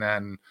sharing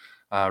that. And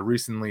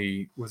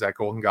recently was at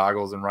Golden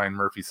Goggles, and Ryan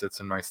Murphy said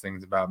some nice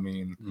things about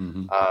me.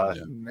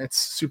 And it's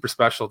super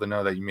special to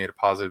know that you made a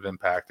positive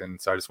impact.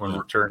 And so I just want to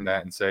return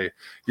that and say,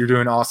 you're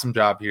doing an awesome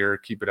job here.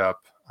 Keep it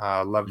up.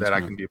 Love that I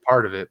can be a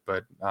part of it,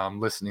 but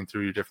listening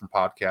through your different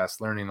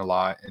podcasts, learning a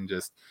lot, and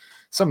just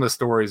some of the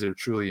stories are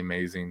truly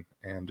amazing.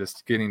 And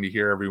just getting to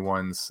hear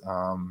everyone's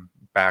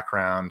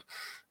background,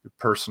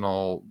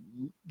 personal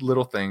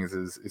little things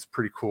is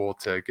pretty cool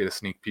to get a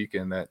sneak peek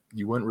in that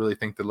you wouldn't really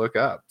think to look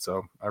up.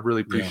 So I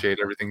really appreciate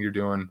everything you're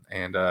doing.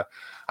 And I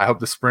hope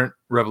the sprint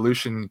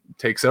revolution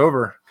takes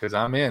over, because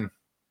I'm in.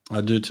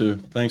 I do too.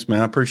 Thanks,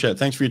 man. I appreciate it.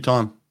 Thanks for your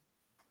time.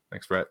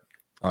 Thanks, Brett.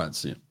 All right.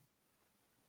 See you.